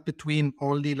communication not between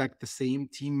only like the same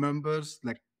team members,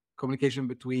 like communication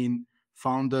between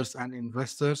founders and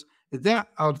investors.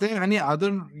 Are there any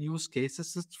other use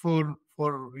cases for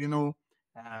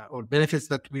or benefits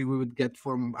that we would get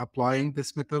from applying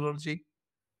this methodology?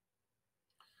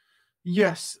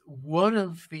 Yes, one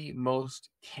of the most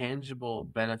tangible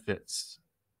benefits,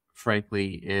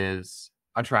 frankly, is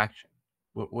attraction.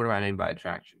 What do I mean by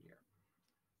attraction here?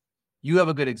 You have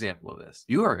a good example of this.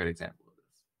 You are a good example of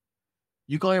this.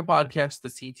 You call your podcast the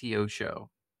CTO Show.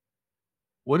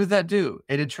 What does that do?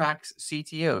 It attracts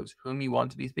CTOs whom you want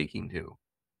to be speaking to.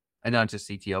 And not just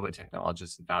CTO, but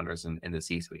technologists and founders in the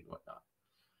C-suite and whatnot.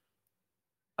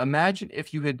 Imagine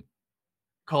if you had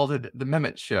called it the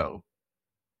Mehmet Show.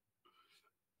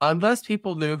 Unless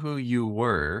people knew who you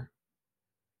were,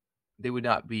 they would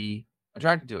not be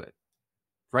attracted to it.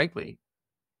 Frankly.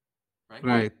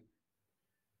 Right.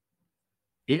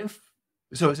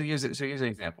 So here's an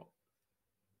example.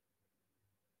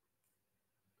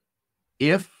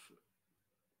 If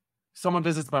someone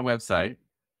visits my website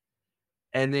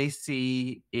and they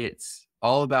see it's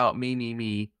all about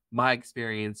me, my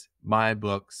experience, my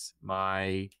books,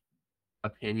 my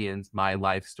opinions, my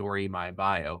life story, my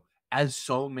bio, as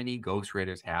so many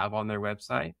ghostwriters have on their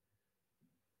website,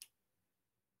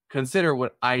 consider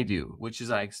what I do, which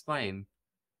is I explain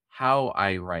how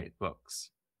I write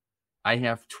books. I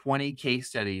have 20 case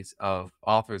studies of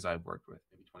authors I've worked with,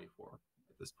 maybe 24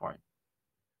 at this point.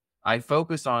 I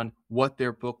focus on what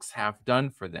their books have done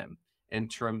for them in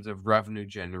terms of revenue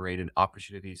generated,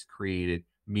 opportunities created,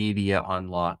 media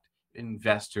unlocked,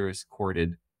 investors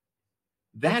courted.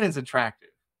 That is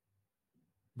attractive.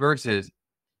 Versus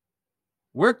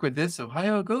work with this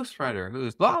Ohio ghostwriter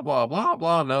who's blah, blah, blah,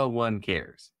 blah. No one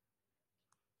cares.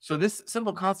 So this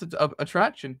simple concept of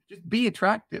attraction, just be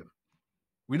attractive.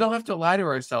 We don't have to lie to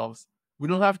ourselves. We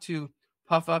don't have to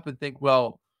puff up and think,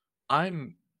 well,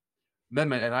 I'm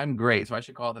Mehmet and I'm great, so I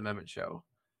should call it the Mehmet Show.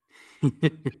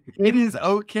 It is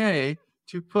okay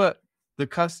to put the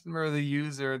customer, the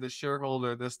user, the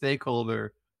shareholder, the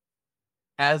stakeholder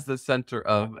as the center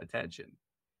of attention.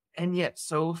 And yet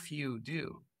so few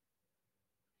do.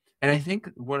 And I think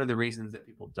one of the reasons that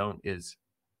people don't is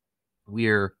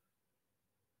we're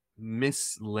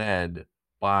misled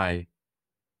by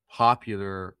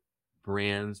popular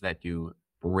brands that do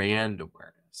brand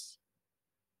awareness.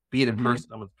 Be it a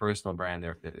person with personal brand,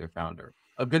 their founder.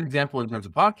 A good example in terms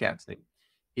of podcasting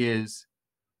is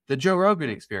the Joe Rogan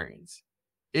Experience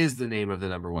is the name of the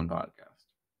 #1 podcast.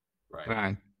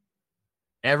 Right.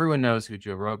 Everyone knows who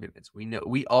Joe Rogan is.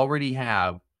 We already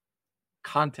have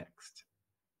context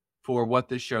for what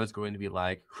this show is going to be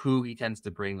like, who he tends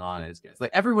to bring on as guests.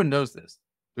 Like everyone knows this.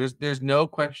 There's no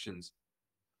questions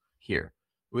here.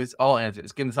 It's all answers.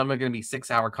 It's going to be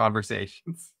 6-hour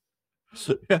conversations.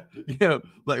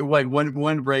 Like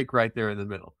one break right there in the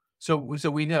middle. So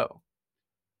we know.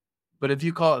 But if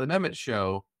you call it the Mehmet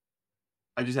Show,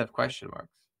 I just have question marks.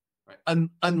 Right?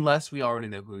 Unless we already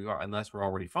know who we are, unless we're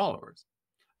already followers,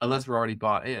 unless we're already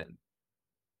bought in,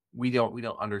 we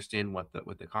don't understand what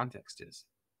the context is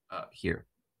here.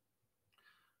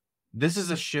 This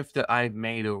is a shift that I've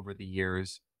made over the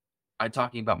years. I'm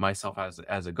talking about myself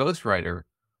as a ghostwriter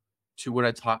to what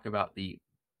I talk about the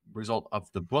result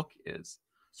of the book is.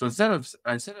 So instead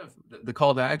of the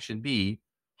call to action be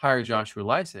hire Joshua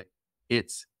Lisec,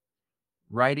 it's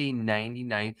writing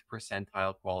 99th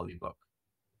percentile quality book.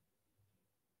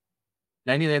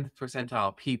 99th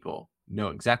percentile people know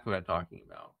exactly what I'm talking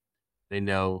about. They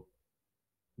know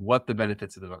what the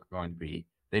benefits of the book are going to be.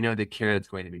 They know the care that's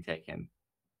going to be taken.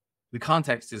 The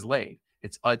context is laid.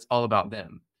 It's all about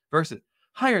them. Versus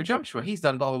hire Joshua. He's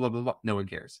done blah, blah, blah, blah, blah. No one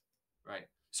cares. Right.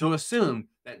 So assume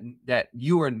that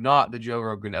you are not the Joe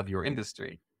Rogan of your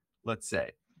industry, let's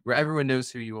say, where everyone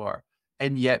knows who you are.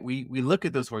 And yet we look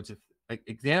at those sorts of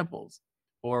examples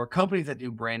or companies that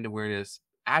do brand awareness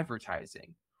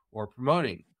advertising or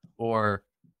promoting, or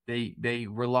they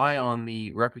rely on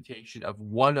the reputation of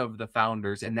one of the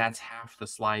founders, and that's half the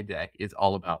slide deck is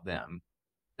all about them,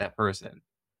 that person.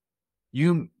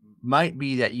 You might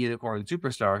be that unicorn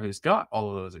superstar who's got all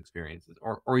of those experiences,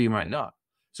 or you might not.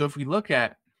 So if we look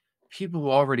at people who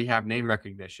already have name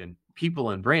recognition, people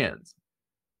and brands,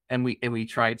 and we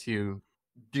try to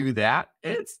do that,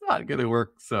 it's not going to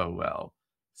work so well.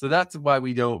 So that's why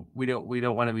we don't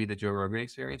want to be the Joe Rogan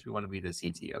Experience. We want to be the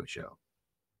CTO show.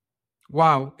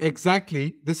 Wow,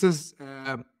 exactly. This is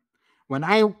when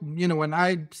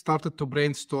I started to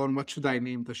brainstorm what should I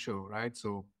name the show, right?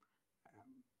 So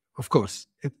of course,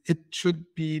 it should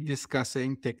be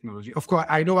discussing technology. Of course,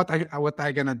 I know what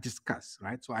I gonna discuss,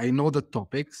 right? So I know the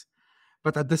topics,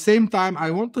 but at the same time,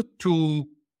 I wanted to,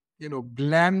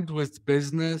 blend with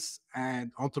business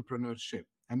and entrepreneurship.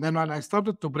 And then when I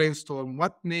started to brainstorm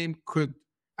what name could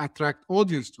attract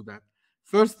audience to that,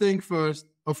 first thing first,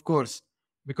 of course,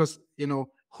 because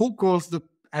who calls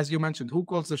as you mentioned, who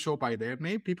calls the show by their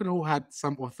name? People who had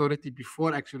some authority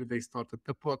before actually they started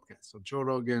the podcast. So Joe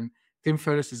Rogan, Tim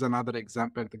Ferriss is another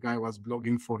example. The guy was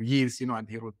blogging for years, and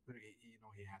he wrote,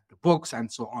 he had the books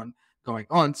and so on going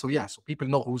on. So yeah, so people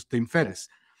know who's Tim Ferriss.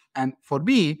 And for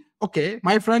me, okay,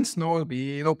 my friends know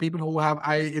me, people who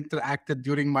I interacted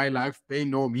during my life, they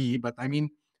know me. But I mean,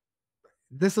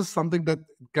 this is something that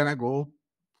gonna go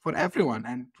for everyone.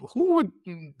 And who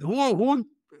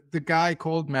the guy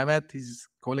called Mehmet, he's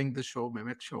calling the show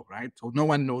Mehmet Show, right? So no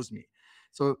one knows me.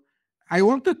 So I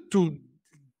wanted to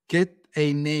get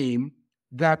a name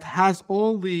that has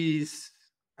all these,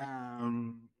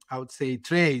 I would say,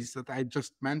 traits that I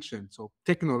just mentioned. So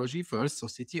technology first, so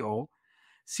CTO.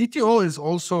 CTO is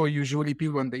also usually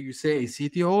people when you say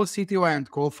CTO and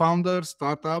co-founder,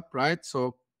 startup, right?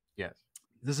 So yes,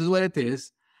 this is what it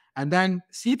is. And then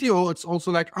CTO, it's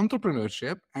also like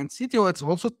entrepreneurship, and CTO, it's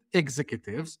also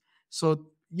executives. So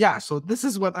yeah, so this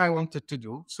is what I wanted to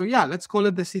do. So yeah, let's call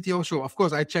it the CTO show. Of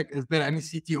course, I checked, is there any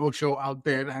CTO show out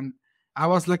there? And I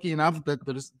was lucky enough that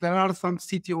there are some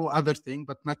CTO other thing,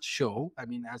 but not show. I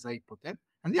mean, as I put it.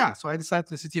 And yeah, so I decided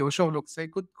the CTO show looks a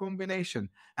good combination.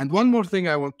 And one more thing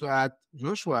I want to add,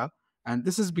 Joshua, and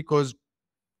this is because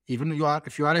even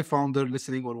if you are a founder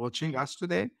listening or watching us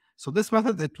today, so this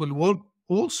method, it will work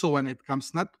also when it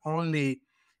comes not only,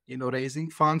 raising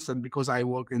funds, and because I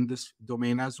work in this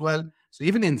domain as well. So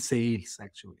even in sales,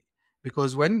 actually,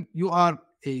 because when you are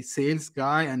a sales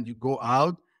guy and you go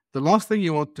out, the last thing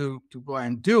you want to go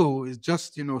and do is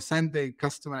just, send a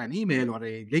customer an email or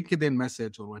a LinkedIn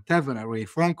message or whatever, or a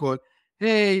phone call.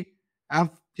 Hey, I've,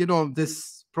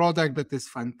 this product that is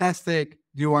fantastic.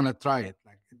 Do you want to try it?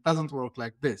 Like, it doesn't work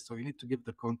like this. So you need to give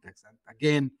the context. And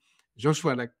again,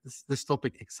 Joshua, like this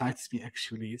topic excites me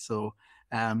actually. So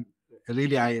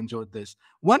really, I enjoyed this.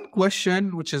 One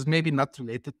question, which is maybe not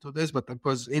related to this, but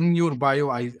because in your bio,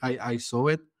 I saw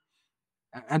it,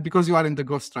 and because you are in the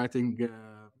ghostwriting,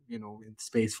 in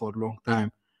space for a long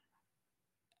time,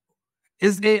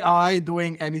 is AI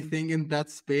doing anything in that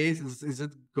space? Is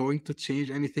it going to change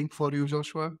anything for you,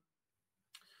 Joshua?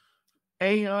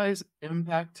 AI's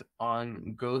impact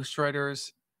on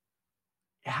ghostwriters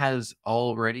has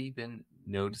already been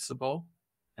noticeable,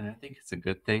 and I think it's a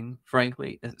good thing,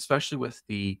 frankly, especially with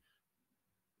the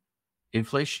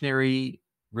inflationary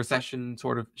recession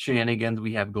sort of shenanigans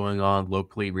we have going on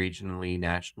locally, regionally,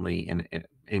 nationally,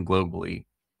 and globally.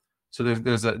 So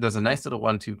there's a nice little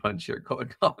 1-2 punch here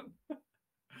going on.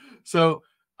 So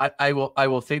I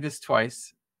will say this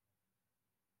twice.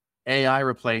 AI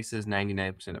replaces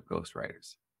 99% of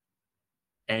ghostwriters.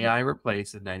 AI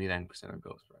replaces 99% of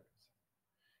ghostwriters.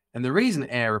 And the reason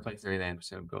AI replaces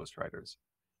 99% of ghostwriters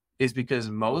is because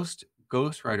most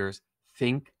ghostwriters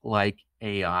think like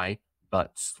AI,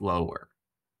 but slower.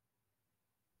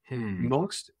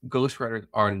 Most ghostwriters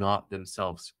are not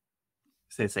themselves,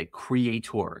 say,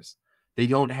 creators. They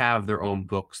don't have their own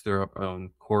books, their own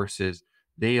courses.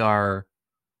 They are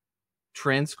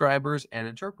transcribers and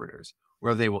interpreters,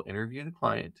 where they will interview the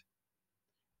client,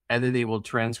 and then they will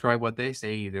transcribe what they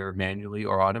say, either manually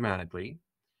or automatically.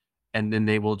 And then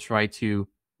they will try to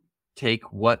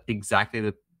take what exactly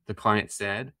the client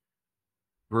said,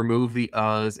 remove the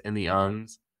uhs and the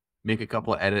uns, make a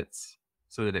couple of edits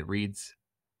so that it reads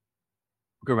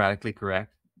grammatically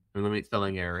correct, eliminate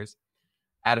spelling errors,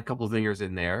 add a couple of zingers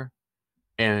in there,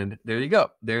 and there you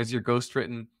go. There's your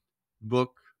ghostwritten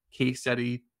book, case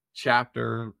study,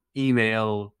 chapter,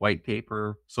 email, white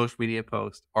paper, social media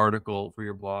post, article for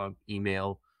your blog,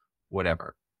 email,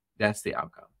 whatever. That's the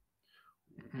outcome.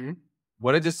 Mm-hmm.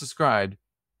 What I just described,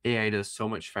 AI does so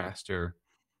much faster,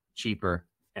 cheaper,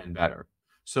 and better.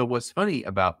 So what's funny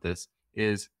about this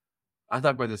is I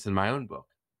talk about this in my own book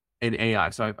in AI.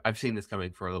 So I've seen this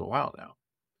coming for a little while now.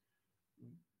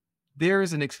 There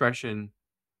is an expression,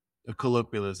 a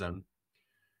colloquialism: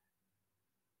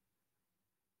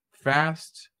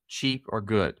 fast, cheap, or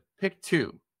good. Pick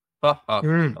two.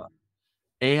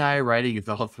 AI writing is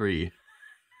all three.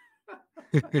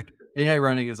 AI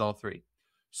writing is all three.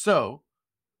 So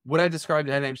what I described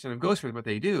 99% of ghostwriters, what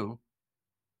they do,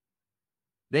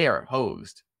 they are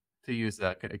hosed, to use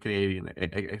a Canadian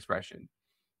expression.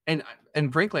 And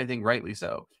frankly, I think rightly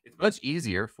so. It's much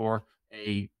easier for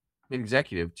an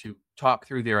executive to talk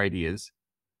through their ideas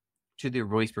to their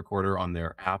voice recorder on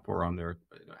their app or on their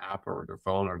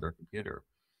phone or their computer,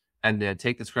 and then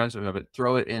take the transcript of it,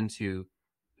 throw it into,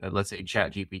 let's say,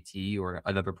 ChatGPT, or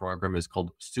another program is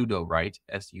called pseudo-write,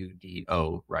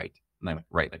 S-U-D-O, write,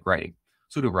 like writing,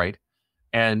 pseudo-write,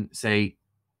 and say,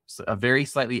 a very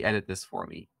slightly edit this for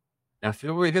me. Now,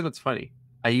 here's what's funny.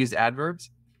 I use adverbs.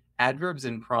 Adverbs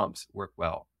and prompts work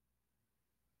well.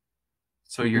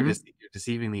 So you're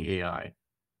deceiving the AI.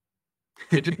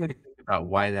 You're just think about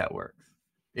why that works.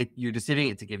 You're deceiving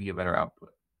it to give you a better output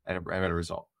and a better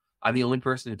result. I'm the only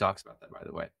person who talks about that, by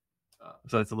the way.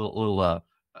 So it's a little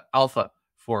alpha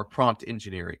for prompt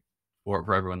engineering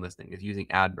for everyone listening, is using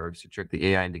adverbs to trick the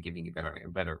AI into giving you better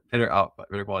output,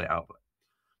 better quality output.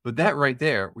 But that right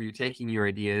there, where you're taking your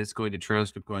ideas, going to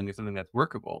transcript, going to something that's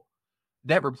workable,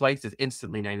 that replaces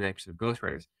instantly 99% of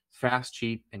ghostwriters. Fast,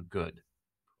 cheap, and good.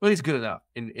 Well, it's good enough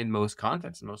in most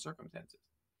contexts, in most circumstances.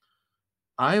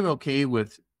 I'm okay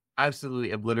with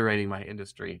absolutely obliterating my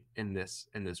industry in this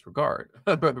regard,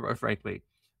 frankly,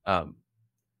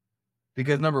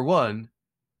 because number one,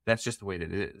 that's just the way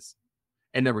that it is,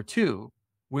 and number two,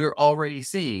 we're already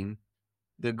seeing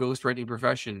the ghostwriting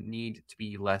profession need to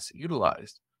be less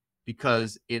utilized,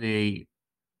 because in a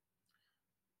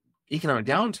economic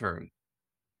downturn,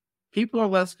 people are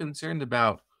less concerned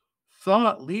about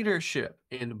thought leadership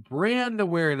and brand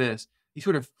awareness, these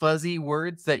sort of fuzzy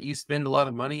words that you spend a lot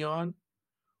of money on.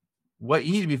 What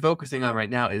you need to be focusing on right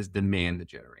now is demand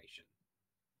generation.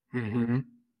 Mm-hmm.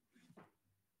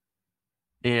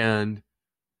 And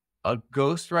a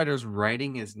ghostwriter's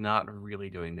writing is not really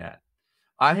doing that.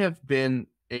 I have been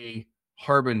a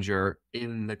harbinger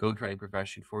in the ghostwriting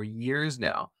profession for years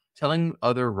now, telling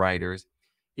other writers,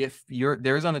 if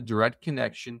there's on a direct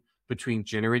connection between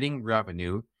generating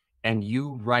revenue and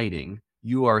you writing,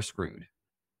 you are screwed.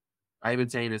 I've been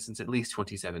saying this since at least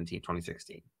 2017,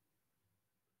 2016.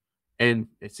 And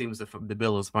it seems the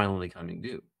bill is finally coming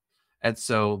due. And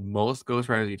so most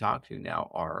ghostwriters you talk to now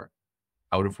are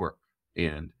out of work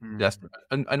and desperate,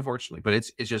 unfortunately. But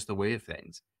it's just the way of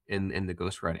things in the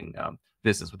ghostwriting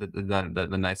business, with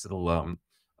the nice little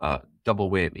double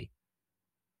whammy.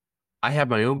 I have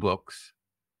my own books.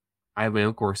 I have my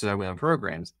own courses. I have my own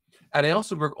programs. And I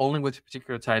also work only with a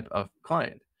particular type of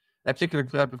client. That particular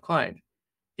type of client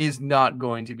is not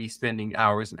going to be spending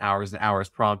hours and hours and hours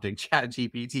prompting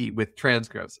ChatGPT with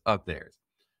transcripts of theirs.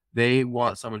 They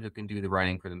want someone who can do the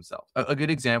writing for themselves. A good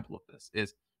example of this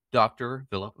is Dr.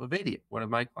 Philip Ovadia, one of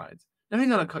my clients. Now he's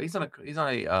not a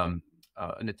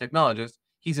technologist.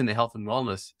 He's in the health and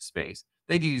wellness space.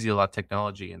 They do use a lot of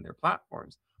technology in their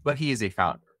platforms, but he is a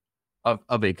founder of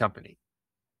a company.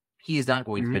 He is not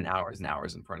going to spend hours and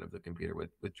hours in front of the computer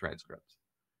with transcripts.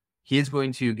 He is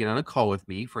going to get on a call with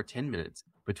me for 10 minutes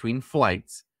between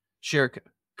flights, share a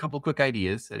couple quick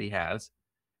ideas that he has,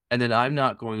 and then I'm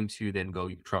not going to then go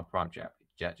prompt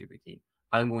ChatGPT.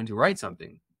 I'm going to write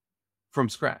something from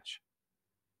scratch,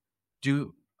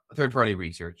 do third-party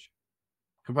research,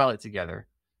 compile it together,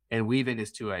 and weave in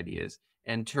his two ideas,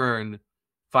 and turn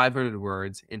 500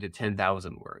 words into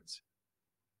 10,000 words.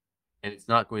 And it's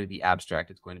not going to be abstract.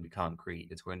 It's going to be concrete.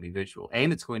 It's going to be visual.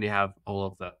 And it's going to have all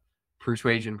of the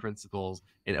persuasion principles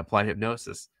and applied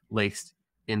hypnosis laced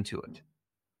into it.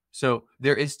 So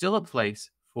there is still a place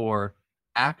for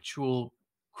actual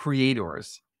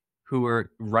creators who are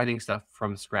writing stuff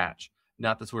from scratch,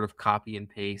 not the sort of copy and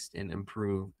paste and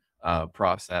improve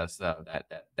process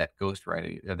that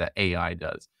ghostwriting, that AI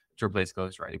does to replace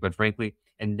ghostwriting. But frankly,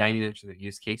 in 90% of the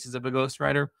use cases of a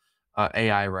ghostwriter,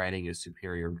 AI writing is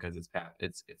superior because it's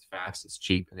fast, it's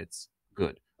cheap, and it's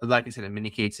good. Like I said, in many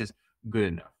cases, good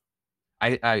enough.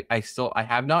 I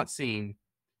have not seen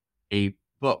a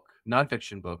book,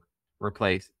 nonfiction book,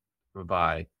 replaced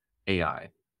by AI.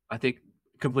 I think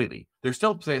completely. There's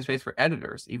still space for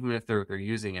editors, even if they're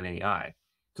using an AI.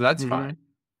 So that's fine.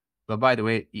 But by the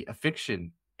way, a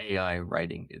fiction AI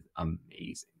writing is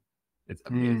amazing. It's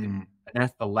amazing. And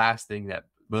that's the last thing that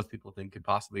most people think could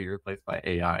possibly be replaced by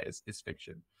AI is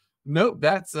fiction. Nope,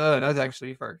 that's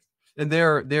actually first. And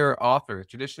there are authors,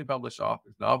 traditionally published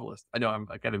authors, novelists. I know I'm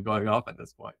kind of going off at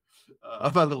this point.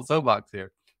 I'm on a little soapbox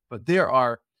here. But there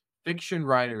are fiction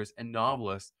writers and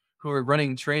novelists who are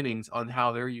running trainings on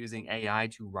how they're using AI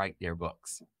to write their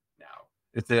books now,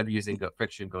 instead of using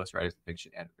fiction ghostwriters and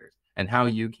fiction editors, and how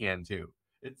you can too.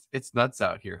 It's nuts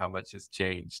out here how much has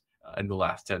changed in the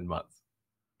last 10 months.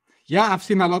 Yeah, I've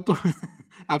seen a lot of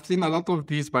I've seen a lot of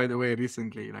these, by the way,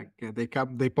 recently. Like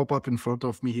they pop up in front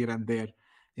of me here and there.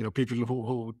 People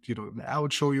who I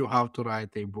would show you how to write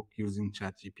a book using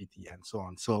ChatGPT and so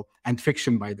on. So, and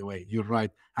fiction, by the way, you're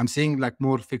right. I'm seeing like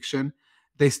more fiction.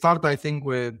 They start, I think,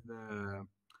 with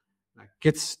like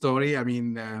kids' story. I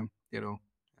mean,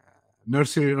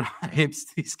 nursery rhymes,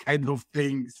 these kind of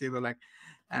things.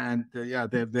 And yeah,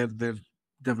 they're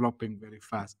developing very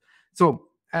fast. So,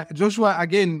 Joshua,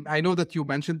 again, I know that you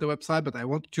mentioned the website, but I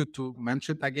want you to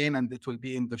mention it again, and it will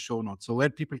be in the show notes, so where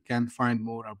people can find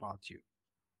more about you.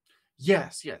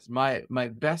 Yes. My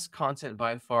best content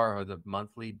by far are the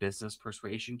monthly business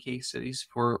persuasion case studies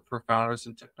for founders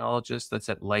and technologists. That's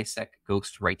at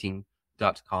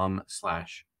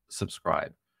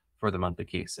lisecghostwriting.com/subscribe for the monthly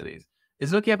case studies.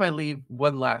 Is it okay if I leave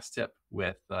one last tip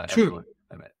with Sure.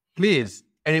 Please.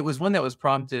 And it was one that was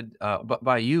prompted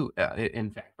by you,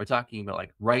 in fact, by talking about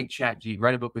like write a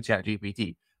book with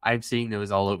ChatGPT. I'm seeing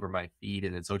those all over my feed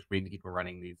and in social media. People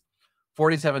running these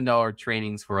 $47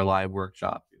 trainings for a live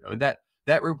workshop. That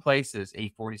replaces a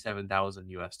 $47,000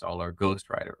 US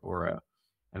ghostwriter, or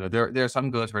there are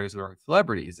some ghostwriters who are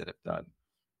celebrities that have done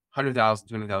 $100,000,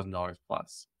 $200,000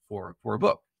 plus for a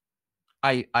book.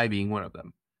 I being one of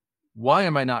them. Why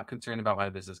am I not concerned about my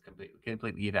business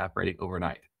completely evaporating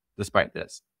overnight, despite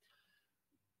this?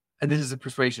 And this is a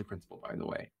persuasion principle, by the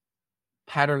way.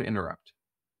 Pattern interrupt.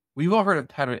 We've all heard of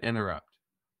pattern interrupt.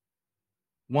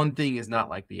 One thing is not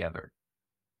like the other.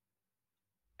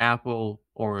 Apple,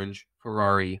 orange,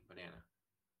 Ferrari, banana.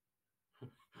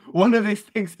 One of these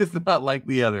things is not like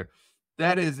the other.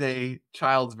 That is a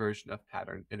child's version of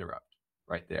pattern interrupt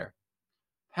right there.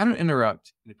 Pattern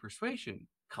interrupt in a persuasion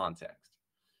context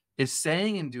is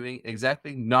saying and doing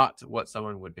exactly not what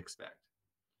someone would expect.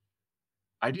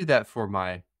 I do that for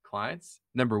my clients.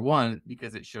 Number one,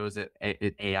 because it shows that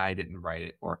AI didn't write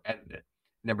it or edit it.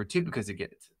 Number two, because it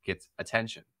gets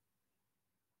attention.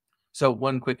 So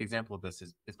one quick example of this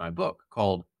is my book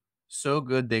called So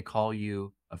Good They Call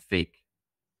You a Fake,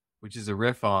 which is a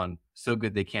riff on So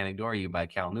Good They Can't Ignore You by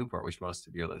Cal Newport, which most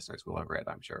of your listeners will have read,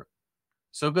 I'm sure.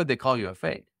 So good they call you a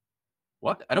fake.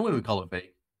 What? I don't want to be called a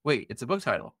fake. Wait, it's a book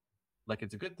title. Like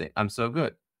it's a good thing. I'm so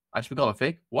good. I should be called a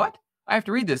fake? What? I have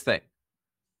to read this thing.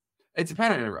 It's a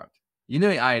pattern interrupt.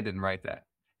 AI didn't write that.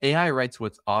 AI writes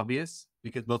what's obvious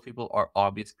because most people are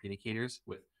obvious communicators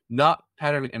with not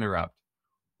pattern interrupt,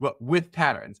 but with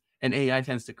patterns, and AI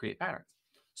tends to create patterns.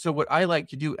 So what I like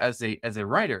to do as a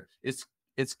writer is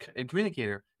a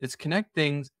communicator is connect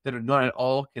things that are not at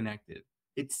all connected,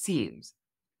 it seems,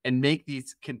 and make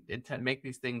these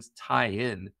things tie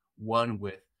in one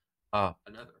with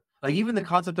another. Like even the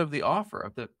concept of the offer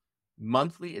of the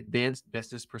monthly advanced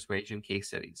business persuasion case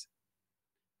studies.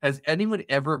 Has anyone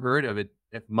ever heard of it?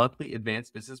 If monthly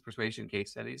advanced business persuasion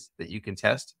case studies that you can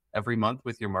test every month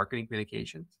with your marketing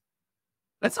communications?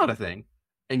 That's not a thing.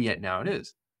 And yet now it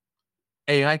is.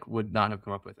 AI would not have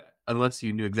come up with that unless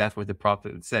you knew exactly what the prompt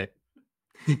would say.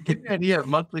 Get an idea of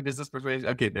monthly business persuasion.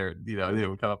 Okay, they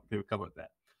would come up with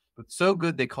that. But so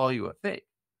good they call you a fake.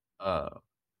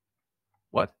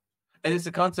 What? And it's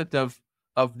the concept of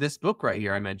this book right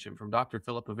here I mentioned from Dr.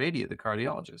 Philip Ovadia, the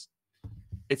cardiologist.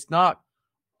 It's not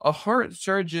a heart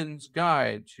surgeon's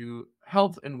guide to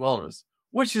health and wellness,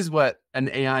 which is what an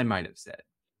AI might have said.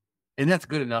 And that's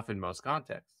good enough in most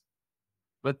contexts.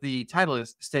 But the title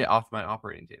is Stay Off My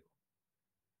Operating Table.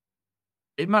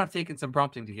 It might have taken some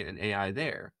prompting to get an AI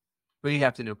there, but you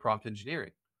have to know prompt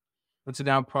engineering. And so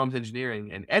now prompt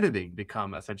engineering and editing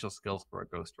become essential skills for a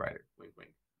ghostwriter. Wink,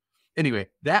 wink. Anyway,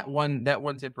 that one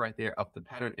tip right there of the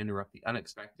pattern interrupt, the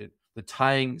unexpected, the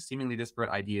tying seemingly disparate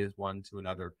ideas one to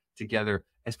another together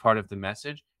as part of the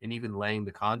message, and even laying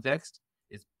the context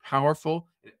is powerful.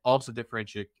 It also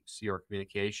differentiates your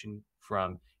communication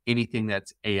from anything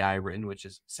that's AI written, which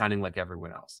is sounding like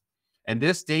everyone else. And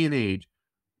this day and age,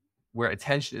 where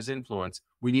attention is influence,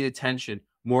 we need attention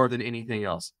more than anything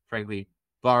else. Frankly,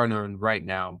 bar none right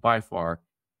now, by far,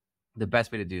 the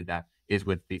best way to do that is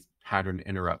with these pattern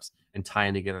interrupts and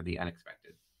tying together the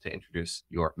unexpected to introduce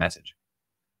your message.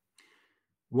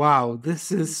 Wow,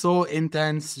 this is so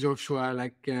intense, Joshua.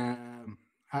 Like,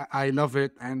 I love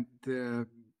it. And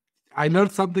I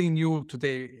learned something new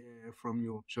today from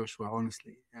you, Joshua,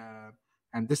 honestly.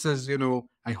 And this is,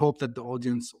 I hope that the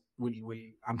audience will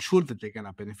I'm sure that they're going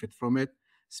to benefit from it,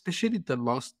 especially the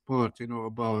last part,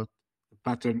 about the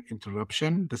pattern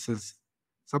interruption. This is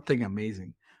something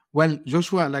amazing. Well,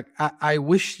 Joshua, like, I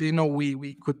wish,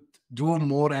 we could do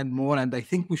more and more. And I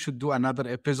think we should do another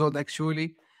episode,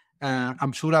 actually.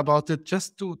 I'm sure about it,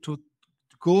 just to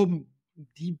go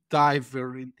deep dive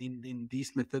in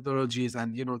these methodologies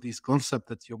and these concepts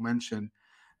that you mentioned.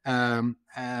 Um,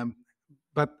 um,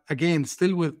 but again,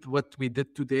 still with what we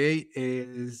did today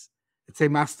is it's a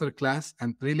master class,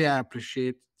 and really I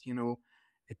appreciate,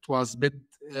 it was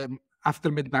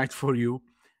after midnight for you,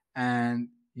 and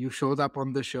you showed up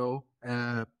on the show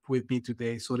with me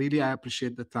today. So really I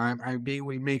appreciate the time.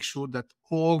 Will make sure that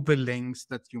all the links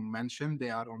that you mentioned,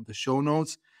 they are on the show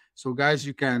notes. So guys,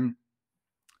 you can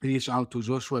reach out to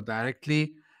Joshua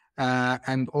directly.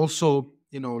 And also,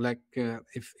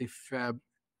 if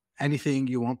anything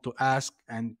you want to ask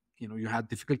and you had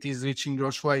difficulties reaching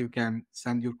Joshua, you can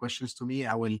send your questions to me.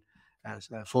 I will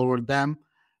forward them.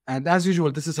 And as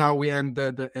usual, this is how we end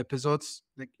the episodes.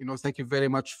 Thank you very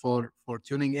much for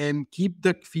tuning in. Keep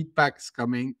the feedbacks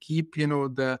coming. Keep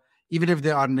even if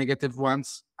they are negative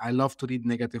ones, I love to read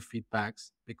negative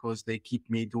feedbacks because they keep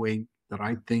me doing the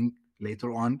right thing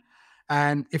later on.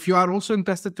 And if you are also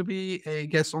interested to be a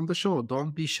guest on the show,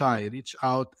 don't be shy. Reach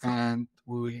out and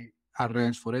we will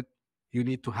arrange for it. You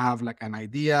need to have like an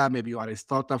idea. Maybe you are a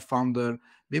startup founder.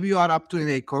 Maybe you are up to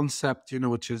a concept,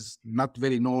 which is not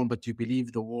very known, but you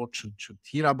believe the world should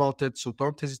hear about it. So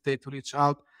don't hesitate to reach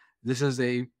out. This is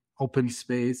a open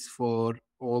space for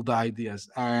all the ideas.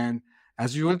 And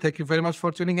as usual, thank you very much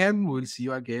for tuning in. We'll see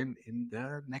you again in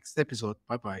the next episode.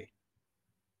 Bye-bye.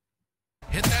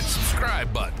 Hit that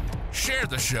subscribe button. Share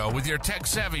the show with your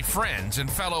tech-savvy friends and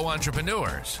fellow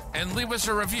entrepreneurs. And leave us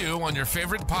a review on your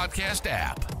favorite podcast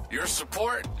app. Your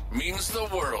support means the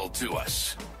world to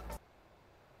us.